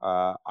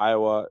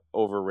 Iowa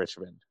over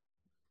Richmond.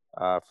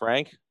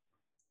 Frank.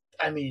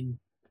 I mean,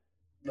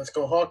 let's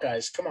go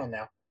Hawkeyes. Come on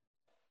now.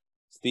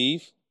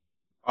 Steve.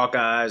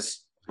 Hawkeyes.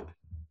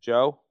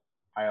 Joe.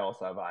 I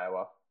also have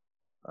Iowa.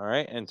 All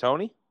right. And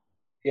Tony.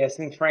 Yeah,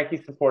 since Frankie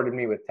supported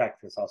me with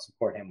Texas, I'll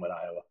support him with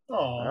Iowa. Oh,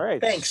 All right.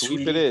 thanks, Sweep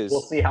sweetie. it is.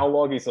 We'll see how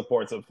long he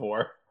supports it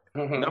for.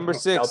 Number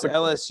 6, South Dakota.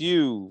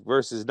 LSU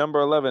versus number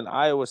 11,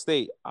 Iowa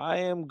State. I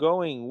am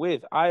going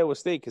with Iowa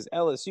State because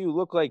LSU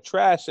look like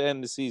trash to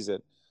end the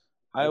season.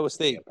 Iowa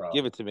State,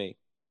 give it to me.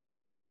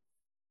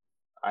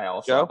 I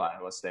also Joe? have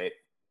Iowa State.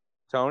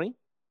 Tony,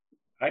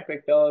 I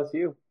picked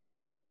LSU.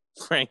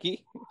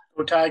 Frankie,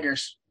 Go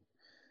Tigers.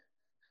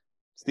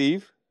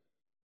 Steve.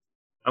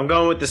 I'm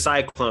going with the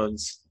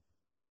Cyclones.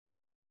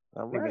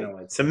 All Maybe right. no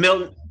one-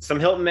 Some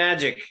Hilton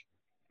magic.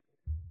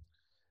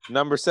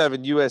 Number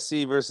 7,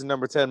 USC versus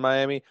number 10,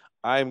 Miami.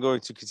 I am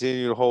going to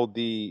continue to hold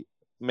the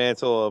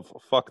mantle of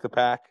fuck the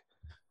pack.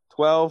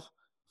 12,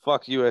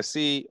 fuck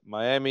USC.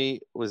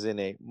 Miami was in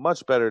a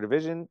much better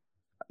division.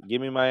 Give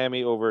me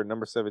Miami over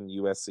number 7,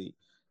 USC.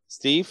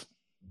 Steve?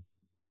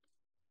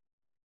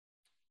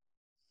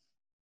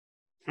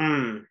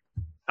 I'm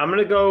going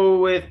to go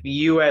with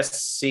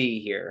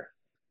USC here.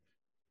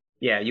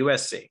 Yeah,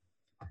 USC.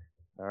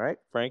 All right.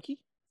 Frankie?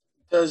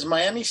 Does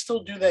Miami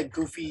still do that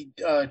goofy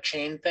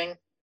chain thing?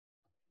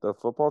 The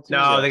football team?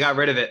 No, Yeah. they got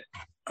rid of it.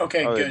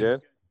 Okay, Oh, they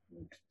good.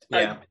 did?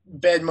 Yeah.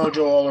 Bad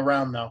mojo all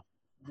around, though,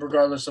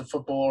 regardless of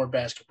football or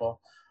basketball.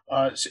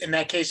 So in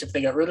that case, if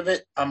they got rid of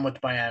it, I'm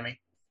with Miami.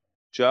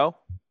 Joe?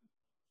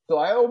 So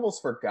I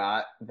almost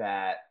forgot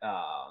that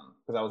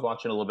because I was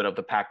watching a little bit of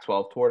the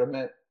Pac-12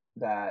 tournament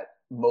that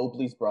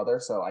Mobley's brother,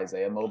 so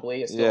Isaiah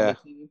Mobley, is still on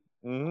the team.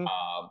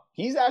 Mm-hmm.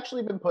 He's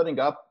actually been putting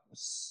up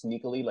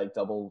sneakily like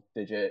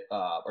double-digit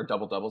or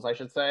double-doubles, I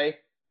should say.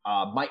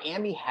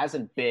 Miami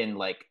hasn't been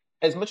like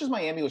as much as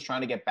Miami was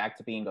trying to get back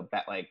to being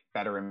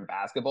better in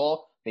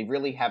basketball. They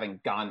really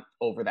haven't gone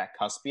over that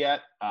cusp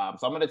yet. So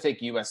I'm going to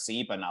take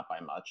USC, but not by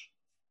much.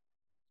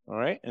 All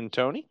right. And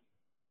Tony?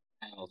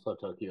 I also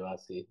took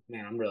USC.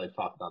 Man, I'm really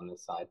fucked on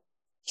this side.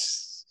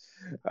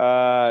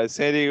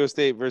 San Diego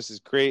State versus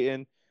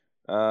Creighton.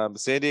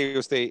 San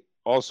Diego State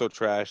also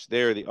trash.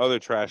 They're the other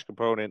trash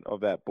component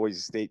of that Boise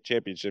State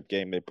championship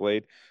game they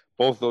played.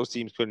 Both those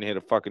teams couldn't hit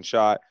a fucking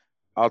shot.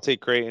 I'll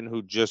take Creighton,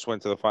 who just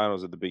went to the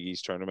finals of the Big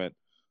East tournament,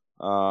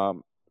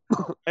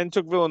 and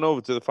took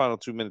Villanova to the final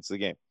 2 minutes of the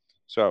game.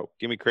 So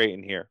give me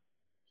Creighton here.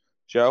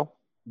 Joe?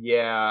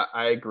 Yeah,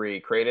 I agree.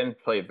 Creighton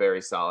played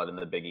very solid in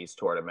the Big East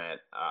tournament.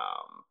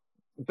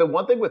 The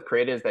one thing with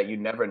Creighton is that you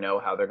never know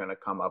how they're going to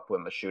come up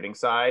on the shooting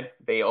side.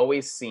 They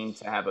always seem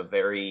to have a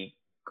very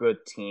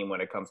good team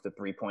when it comes to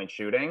three-point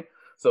shooting.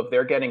 So if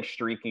they're getting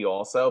streaky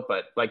also,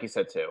 but like you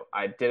said too,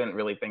 I didn't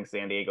really think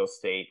San Diego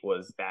State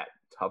was that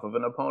tough of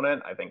an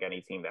opponent. I think any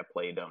team that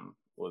played them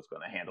was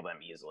going to handle them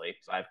easily.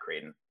 So I have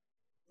Creighton.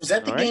 Was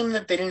that the All right. game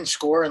that they didn't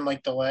score in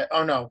like the last?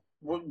 Oh no,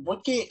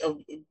 what game?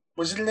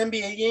 Was it an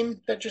NBA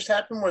game that just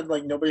happened where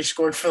like nobody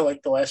scored for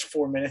like the last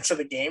 4 minutes of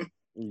the game?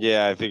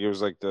 Yeah, I think it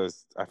was like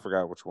I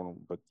forgot which one,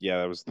 but yeah,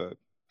 that was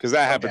because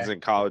that happens Okay.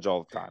 in college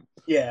all the time.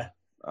 Yeah.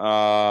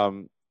 I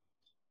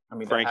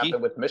mean, that Frankie?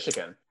 happened with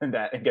Michigan and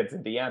that against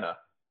Indiana.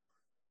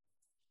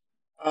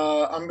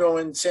 I'm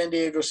going San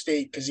Diego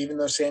State because even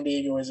though San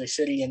Diego is a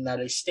city and not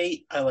a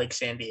state, I like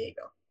San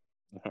Diego.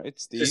 All right,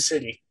 It's a Steve,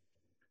 city.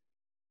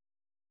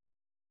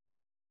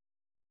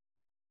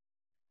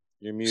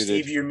 you're muted.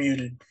 Steve, you're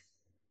muted.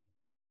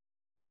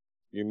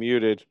 You're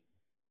muted.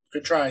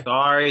 Good try.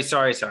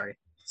 Sorry.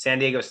 San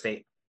Diego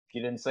State.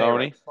 You didn't say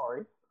Tony? it.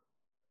 Sorry.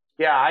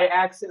 Yeah, I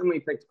accidentally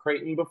picked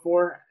Creighton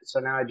before, so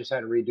now I just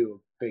had to redo a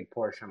big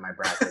portion of my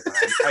bracket.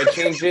 I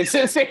changed it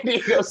to San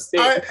Diego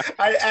State.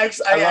 I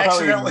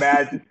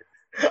Imagine.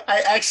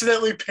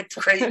 accidentally picked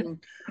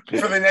Creighton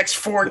for the next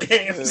 4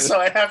 games,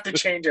 so I have to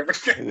change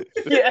everything.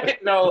 Yeah,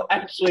 no,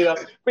 actually,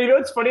 but you know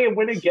what's funny? It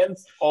went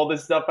against all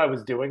this stuff I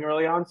was doing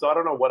early on, so I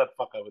don't know what the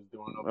fuck I was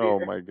doing over Oh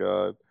here. my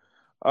god.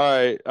 All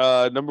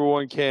right. Number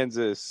 1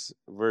 Kansas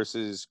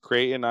versus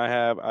Creighton. I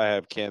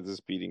have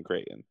Kansas beating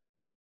Creighton.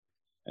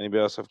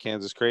 Anybody else have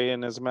Kansas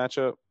Creighton as a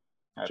matchup?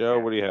 Joe,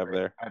 what do you have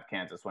there? I have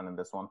Kansas winning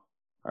this one.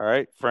 All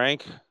right,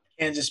 Frank,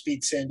 Kansas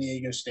beat San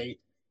Diego State.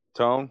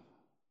 Tone.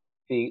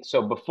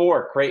 So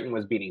before Creighton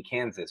was beating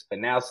Kansas, but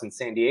now since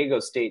San Diego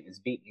State is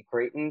beating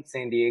Creighton,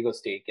 San Diego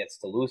State gets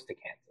to lose to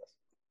Kansas.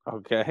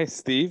 Okay,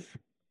 Steve.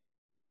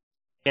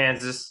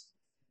 Kansas.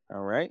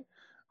 All right.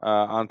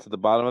 On to the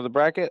bottom of the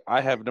bracket.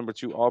 I have number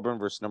 2 Auburn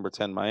versus number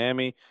 10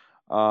 Miami.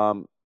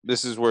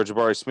 This is where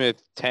Jabari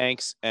Smith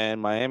tanks and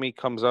Miami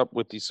comes up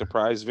with the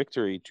surprise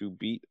victory to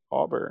beat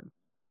Auburn.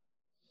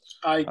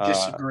 I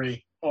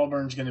disagree.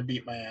 Auburn's going to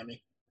beat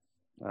Miami.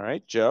 All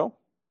right, Joe.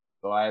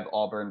 So I have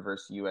Auburn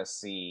versus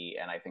USC,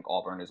 and I think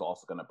Auburn is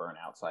also going to burn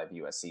outside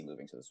USC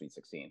moving to the Sweet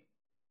 16.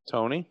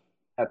 Tony.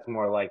 That's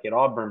more like it.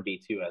 Auburn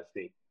beats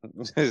USC.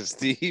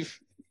 Steve.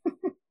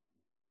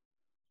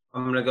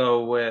 I'm gonna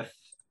go with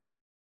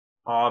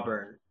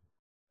Auburn.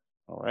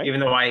 All right. Even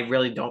though I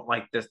really don't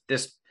like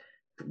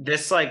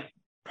this like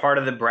part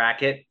of the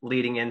bracket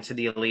leading into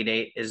the Elite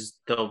Eight is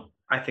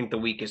I think the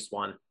weakest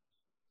one.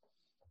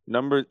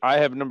 I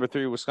have number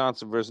 3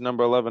 Wisconsin versus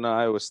number 11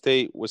 Iowa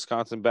State.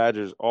 Wisconsin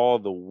Badgers all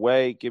the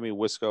way. Give me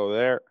Wisco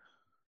there.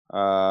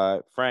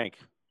 Frank.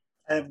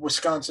 I have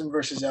Wisconsin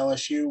versus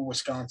LSU.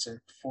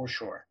 Wisconsin for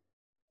sure.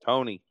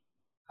 Tony.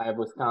 I have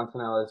Wisconsin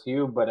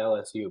LSU, but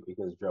LSU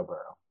because Joe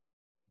Burrow.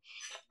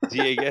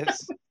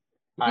 Diegues.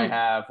 I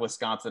have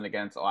Wisconsin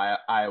against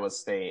Iowa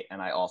State,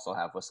 and I also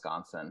have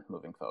Wisconsin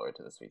moving forward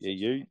to the Sweet 16.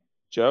 Yeah,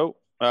 Joe.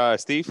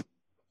 Steve.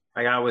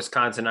 I got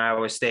Wisconsin,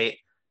 Iowa State.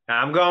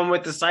 I'm going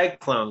with the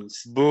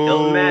Cyclones. Boo.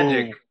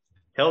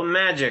 Hilton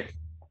Magic.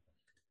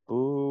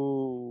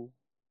 Boo.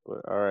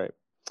 All right.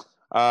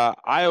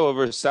 Iowa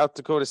versus South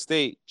Dakota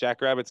State.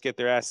 Jackrabbits get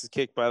their asses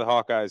kicked by the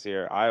Hawkeyes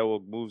here. Iowa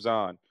moves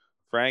on.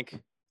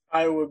 Frank.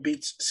 Iowa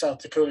beats South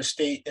Dakota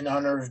State in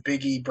honor of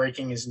Big E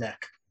breaking his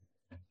neck.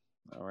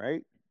 All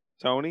right.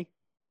 Tony.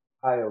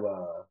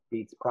 Iowa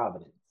beats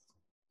Providence.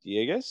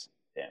 Diegues.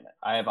 Damn it.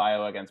 I have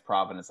Iowa against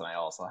Providence, and I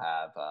also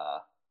have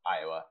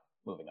Iowa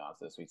moving on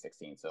to the Sweet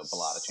 16. So,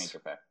 Balata, change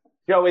your pick.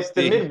 Joe, it's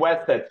the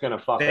Midwest that's going to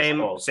fuck us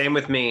both. Same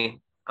with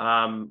me.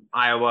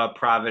 Iowa,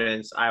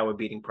 Providence. Iowa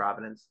beating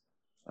Providence.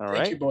 All right.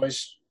 Thank you,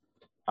 boys.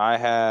 I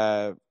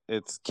have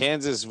it's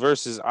Kansas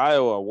versus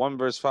Iowa, 1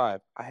 versus 5.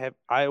 I have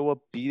Iowa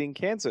beating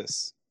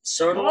Kansas.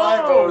 So do I,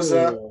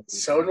 Boza.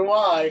 So do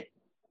I.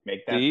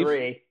 Make that Steve?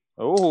 3.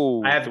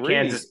 Oh, I have 3.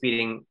 Kansas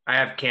beating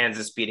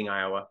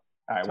Iowa.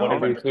 All right.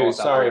 Tony, What too. do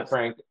Sorry,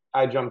 Frank.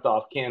 I jumped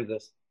off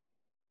Kansas.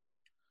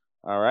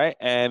 All right.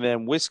 And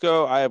then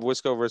Wisco, I have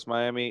Wisco versus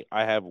Miami.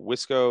 I have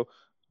Wisco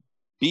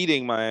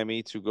beating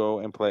Miami to go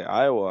and play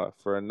Iowa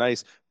for a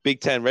nice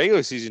Big Ten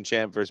regular season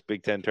champ versus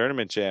Big Ten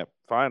tournament champ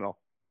final.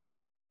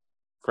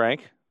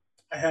 Frank?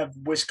 I have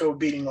Wisco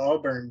beating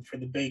Auburn for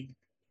the Big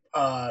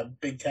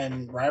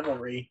Ten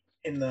rivalry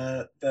in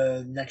the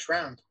next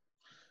round.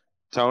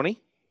 Tony?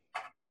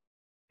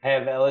 I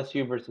have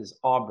LSU versus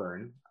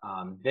Auburn.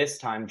 This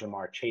time,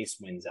 Jamar Chase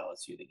wins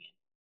LSU the game.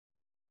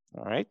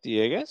 All right.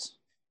 Diegues?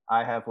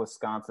 I have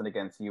Wisconsin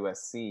against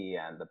USC,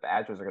 and the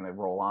Badgers are going to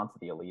roll on to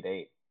the Elite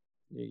Eight.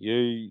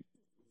 Yay.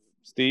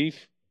 Steve?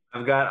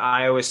 I've got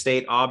Iowa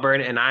State,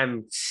 Auburn, and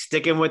I'm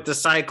sticking with the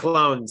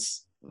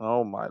Cyclones.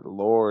 Oh, my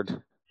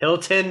Lord.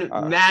 Hilton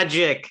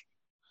Magic.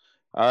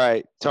 All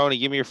right. Tony,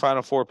 give me your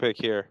final 4 pick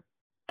here.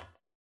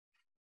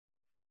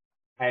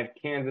 I have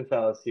Kansas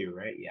LSU,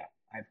 right? Yeah.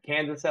 I have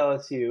Kansas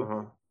LSU.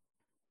 Uh-huh.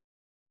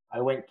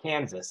 I went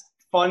Kansas.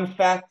 Fun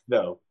fact,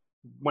 though,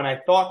 when I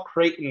thought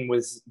Creighton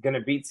was going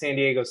to beat San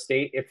Diego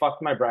State, it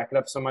fucked my bracket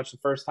up so much the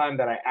first time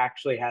that I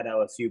actually had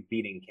LSU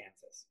beating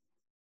Kansas.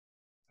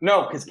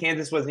 No, because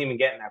Kansas wasn't even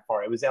getting that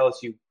far. It was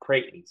LSU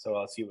Creighton, so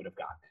LSU would have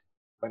gotten it.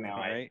 But now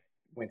I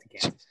went to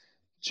Kansas.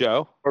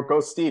 Joe? Or go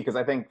Steve, because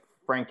I think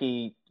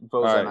Frankie,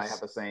 Boza, and I have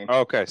the same.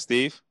 Okay,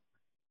 Steve?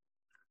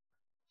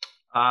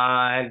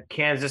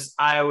 Kansas,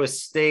 Iowa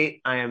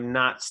State. I am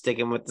not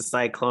sticking with the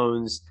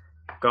Cyclones.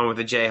 Going with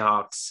the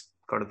Jayhawks.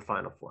 Go to the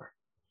Final Four.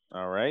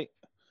 All right.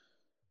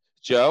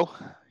 Joe,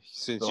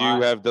 since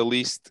you have the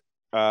least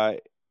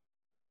what?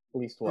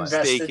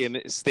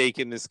 stake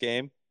in this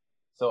game.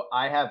 So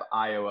I have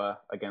Iowa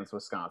against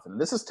Wisconsin.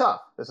 This is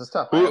tough.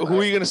 Who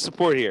are you going to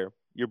support here?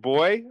 Your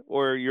boy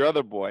or your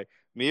other boy?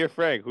 Me or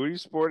Frank? Who are you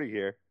supporting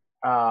here?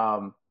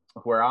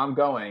 Where I'm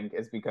going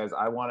is because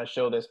I want to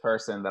show this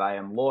person that I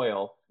am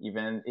loyal,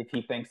 even if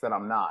he thinks that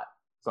I'm not.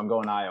 So I'm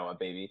going Iowa,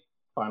 baby.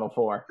 Final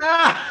Four.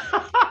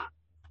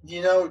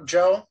 You know,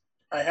 Joe,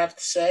 I have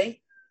to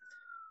say,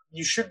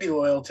 you should be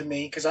loyal to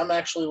me because I'm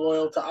actually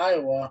loyal to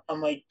Iowa.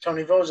 Unlike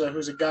Tony Voza,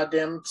 who's a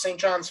goddamn St.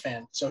 John's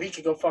fan, so he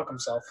could go fuck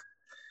himself.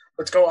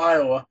 Let's go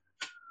Iowa.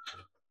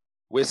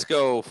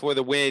 Wisco for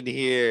the win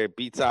here.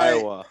 Beats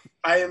Iowa.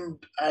 I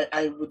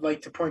would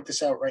like to point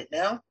this out right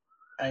now.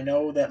 I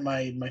know that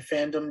my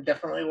fandom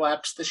definitely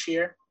lapsed this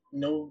year.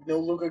 No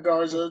Luka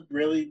Garza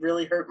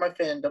really hurt my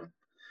fandom.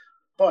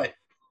 But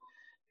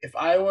if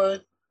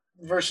Iowa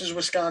versus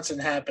Wisconsin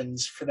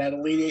happens for that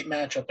Elite Eight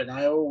matchup and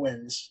Iowa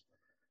wins,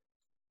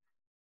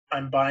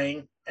 I'm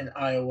buying an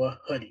Iowa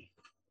hoodie.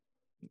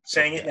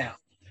 Saying it now.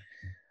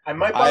 I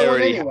might buy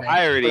one anyway,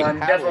 but I'm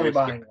definitely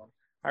buying one.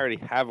 I already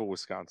have a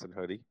Wisconsin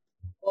hoodie.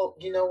 Well,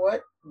 you know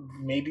what?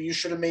 Maybe you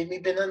should have made me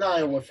been an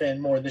Iowa fan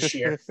more this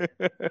year.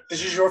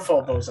 This is your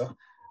fault, Boza.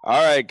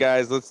 All right,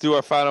 guys, let's do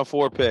our final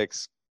four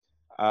picks.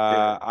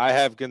 I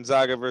have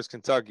Gonzaga versus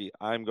Kentucky.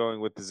 I'm going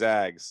with the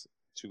Zags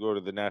to go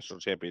to the national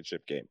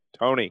championship game.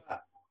 Tony.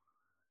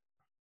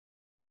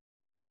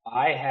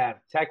 I have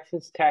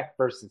Texas Tech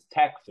versus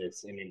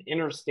Texas in an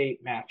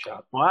interstate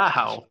matchup.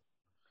 Wow.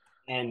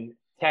 And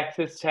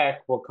Texas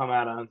Tech will come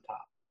out on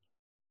top.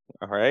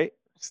 All right.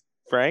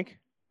 Frank?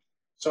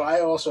 So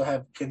I also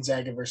have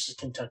Gonzaga versus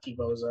Kentucky,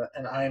 Boza,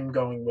 and I'm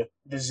going with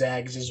the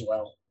Zags as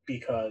well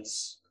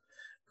because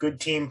good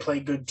team play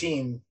good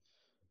team.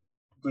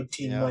 Good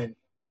team win.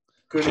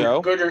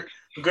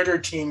 Gooder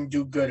team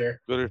do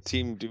gooder. Gooder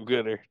team do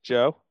gooder.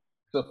 Joe?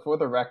 So for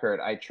the record,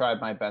 I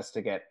tried my best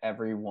to get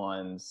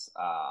everyone's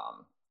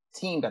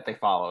team that they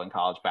follow in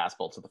college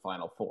basketball to the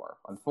Final Four.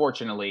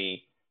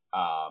 Unfortunately,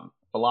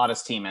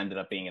 Bellata's team ended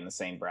up being in the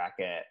same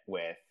bracket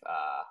with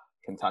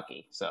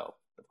Kentucky. So,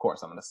 of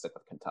course, I'm going to stick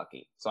with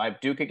Kentucky. So I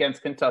have Duke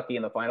against Kentucky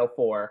in the Final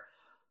Four.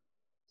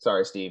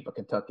 Sorry, Steve, but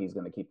Kentucky's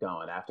going to keep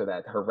going. After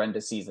that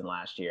horrendous season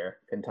last year,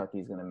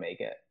 Kentucky's going to make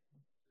it.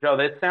 Joe,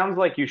 this sounds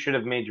like you should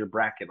have made your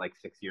bracket like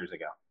 6 years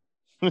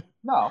ago.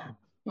 No,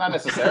 not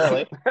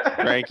necessarily.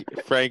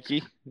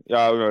 Frankie?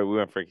 Oh, we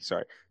went Frankie.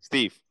 Sorry.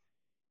 Steve?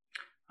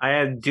 I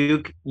have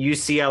Duke,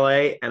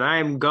 UCLA, and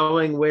I'm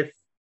going with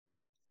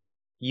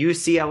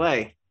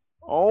UCLA.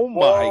 Oh,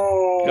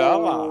 my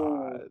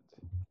God.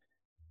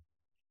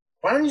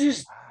 Why don't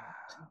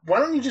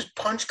you just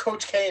punch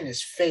Coach K in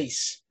his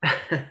face?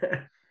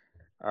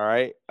 All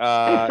right.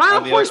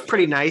 Final Four is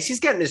pretty nice. He's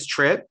getting his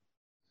trip.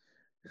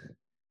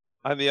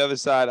 On the other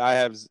side, I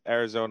have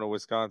Arizona,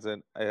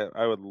 Wisconsin.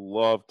 I would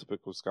love to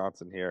pick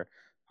Wisconsin here,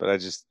 but I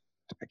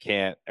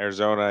can't.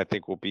 Arizona, I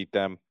think, will beat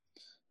them.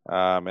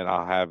 And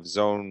I'll have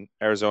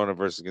Arizona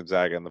versus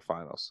Gonzaga in the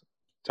finals.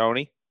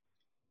 Tony?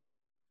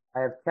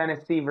 I have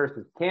Tennessee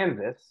versus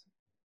Kansas,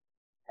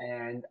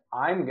 and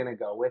I'm going to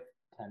go with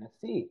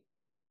Tennessee.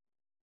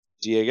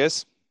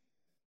 Diegas?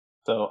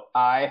 So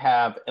I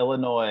have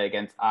Illinois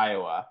against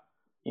Iowa.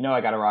 You know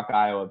I got to rock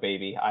Iowa,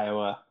 baby.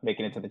 Iowa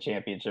making it to the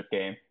championship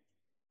game.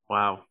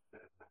 Wow.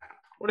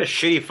 What a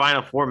shitty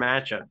Final Four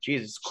matchup.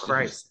 Jesus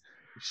Christ.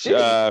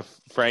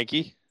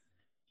 Frankie?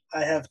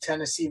 I have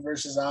Tennessee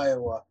versus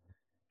Iowa,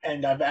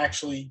 and I've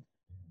actually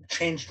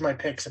changed my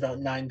picks about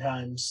 9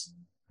 times.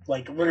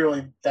 Like,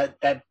 literally,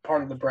 that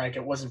part of the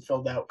bracket wasn't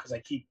filled out because I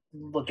keep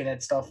looking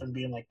at stuff and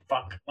being like,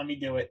 fuck, let me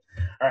do it.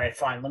 All right,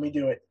 fine, let me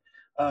do it.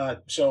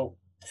 So,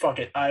 fuck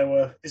it.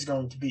 Iowa is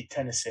going to beat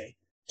Tennessee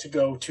to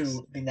go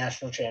to the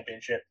national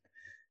championship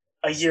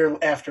a year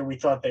after we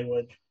thought they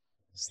would.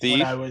 Steve?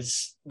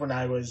 When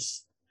I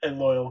was a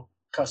loyal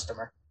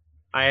customer.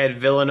 I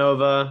had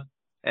Villanova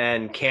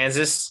and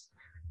Kansas,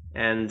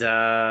 and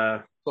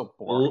So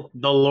boring.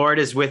 the Lord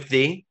is with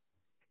thee.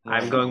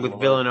 I'm going with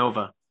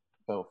Villanova.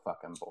 So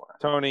fucking boring.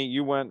 Tony,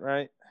 you went,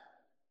 right?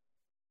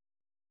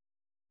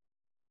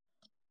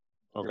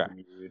 Okay.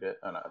 You're muted.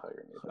 Oh, no, I thought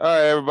you were muted. All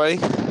right, everybody.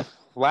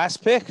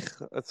 Last pick.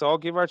 Let's all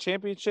give our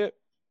championship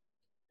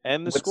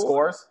and the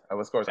score. Scores? Oh,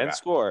 what scores? And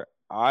score.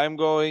 I'm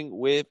going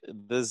with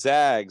the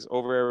Zags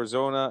over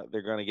Arizona.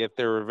 They're going to get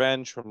their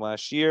revenge from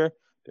last year.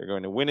 They're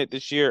going to win it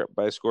this year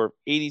by a score of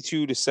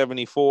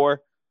 82-74.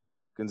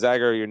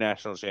 Gonzaga are your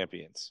national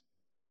champions.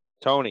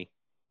 Tony.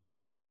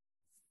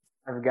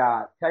 I've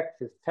got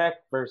Texas Tech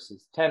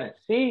versus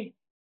Tennessee.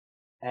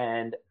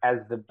 And as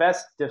the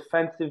best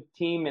defensive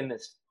team in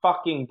this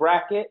fucking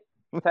bracket,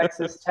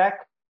 Texas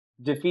Tech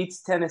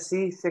defeats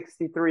Tennessee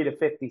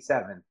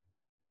 63-57.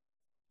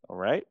 All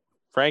right.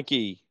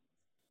 Frankie.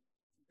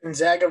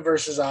 Gonzaga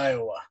versus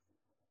Iowa.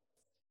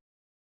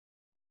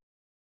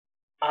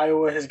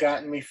 Iowa has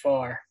gotten me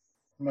far.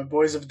 My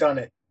boys have done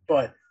it,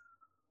 but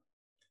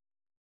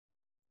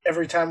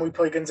every time we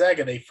play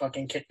Gonzaga, they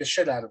fucking kick the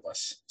shit out of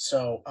us.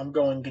 So I'm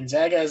going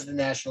Gonzaga as the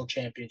national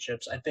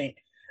championships. I think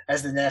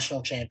as the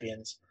national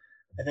champions.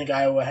 I think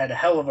Iowa had a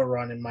hell of a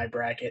run in my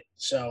bracket,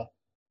 so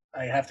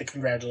I have to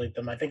congratulate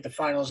them. I think the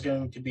final is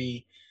going to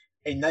be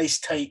a nice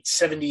tight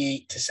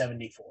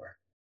 78-74.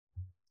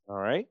 All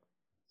right.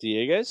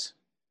 Diegas?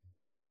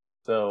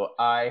 So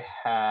I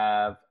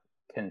have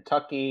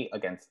Kentucky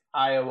against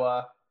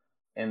Iowa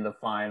in the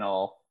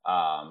final.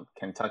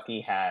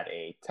 Kentucky had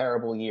a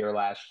terrible year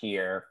last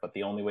year, but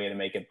the only way to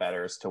make it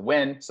better is to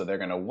win. So they're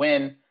going to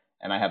win.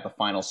 And I have the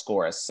final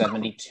score as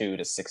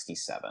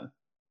 72-67.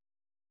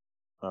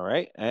 All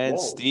right. And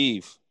Whoa.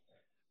 Steve.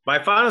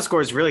 My final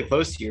score is really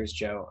close to yours,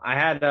 Joe. I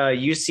had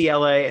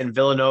UCLA and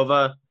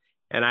Villanova,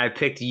 and I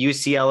picked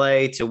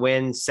UCLA to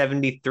win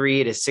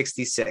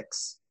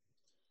 73-66.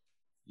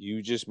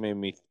 You just made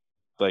me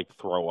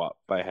throw up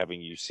by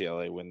having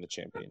UCLA win the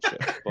championship.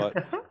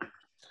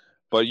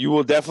 But you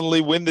will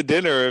definitely win the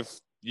dinner if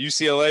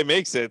UCLA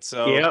makes it.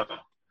 So Yep.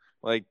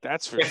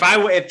 that's for If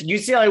sure. if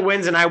UCLA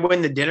wins and I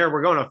win the dinner,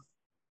 we're going to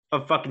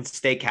a fucking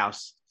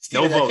steakhouse.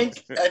 Steven, No I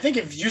votes. think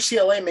if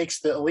UCLA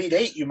makes the Elite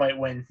Eight, you might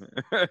win.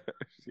 Yeah.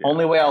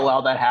 Only way I'll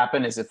allow that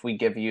happen is if we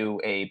give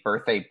you a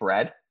birthday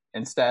bread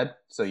instead.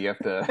 So you have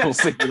to we'll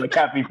sing you like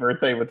happy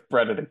birthday with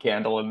bread and a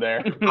candle in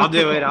there. I'll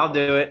do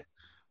it.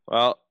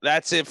 Well,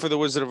 that's it for the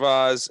Wizard of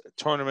Oz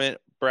tournament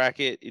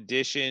bracket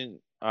edition.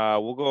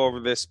 We'll go over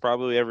this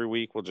probably every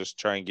week. We'll just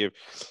try and give,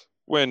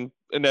 when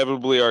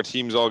inevitably our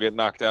teams all get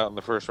knocked out in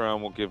the first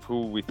round, we'll give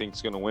who we think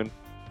is going to win.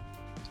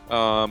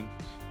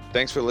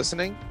 Thanks for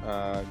listening.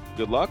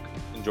 Good luck.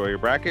 Enjoy your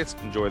brackets.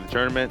 Enjoy the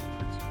tournament.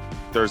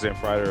 Thursday and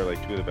Friday are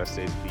two of the best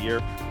days of the year,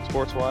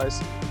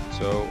 sports-wise.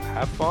 So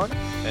have fun.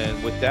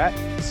 And with that,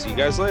 see you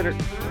guys later.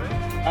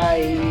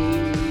 Bye.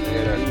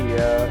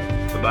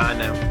 Bye-bye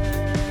now.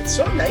 It's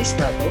so nice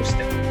not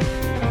hosting.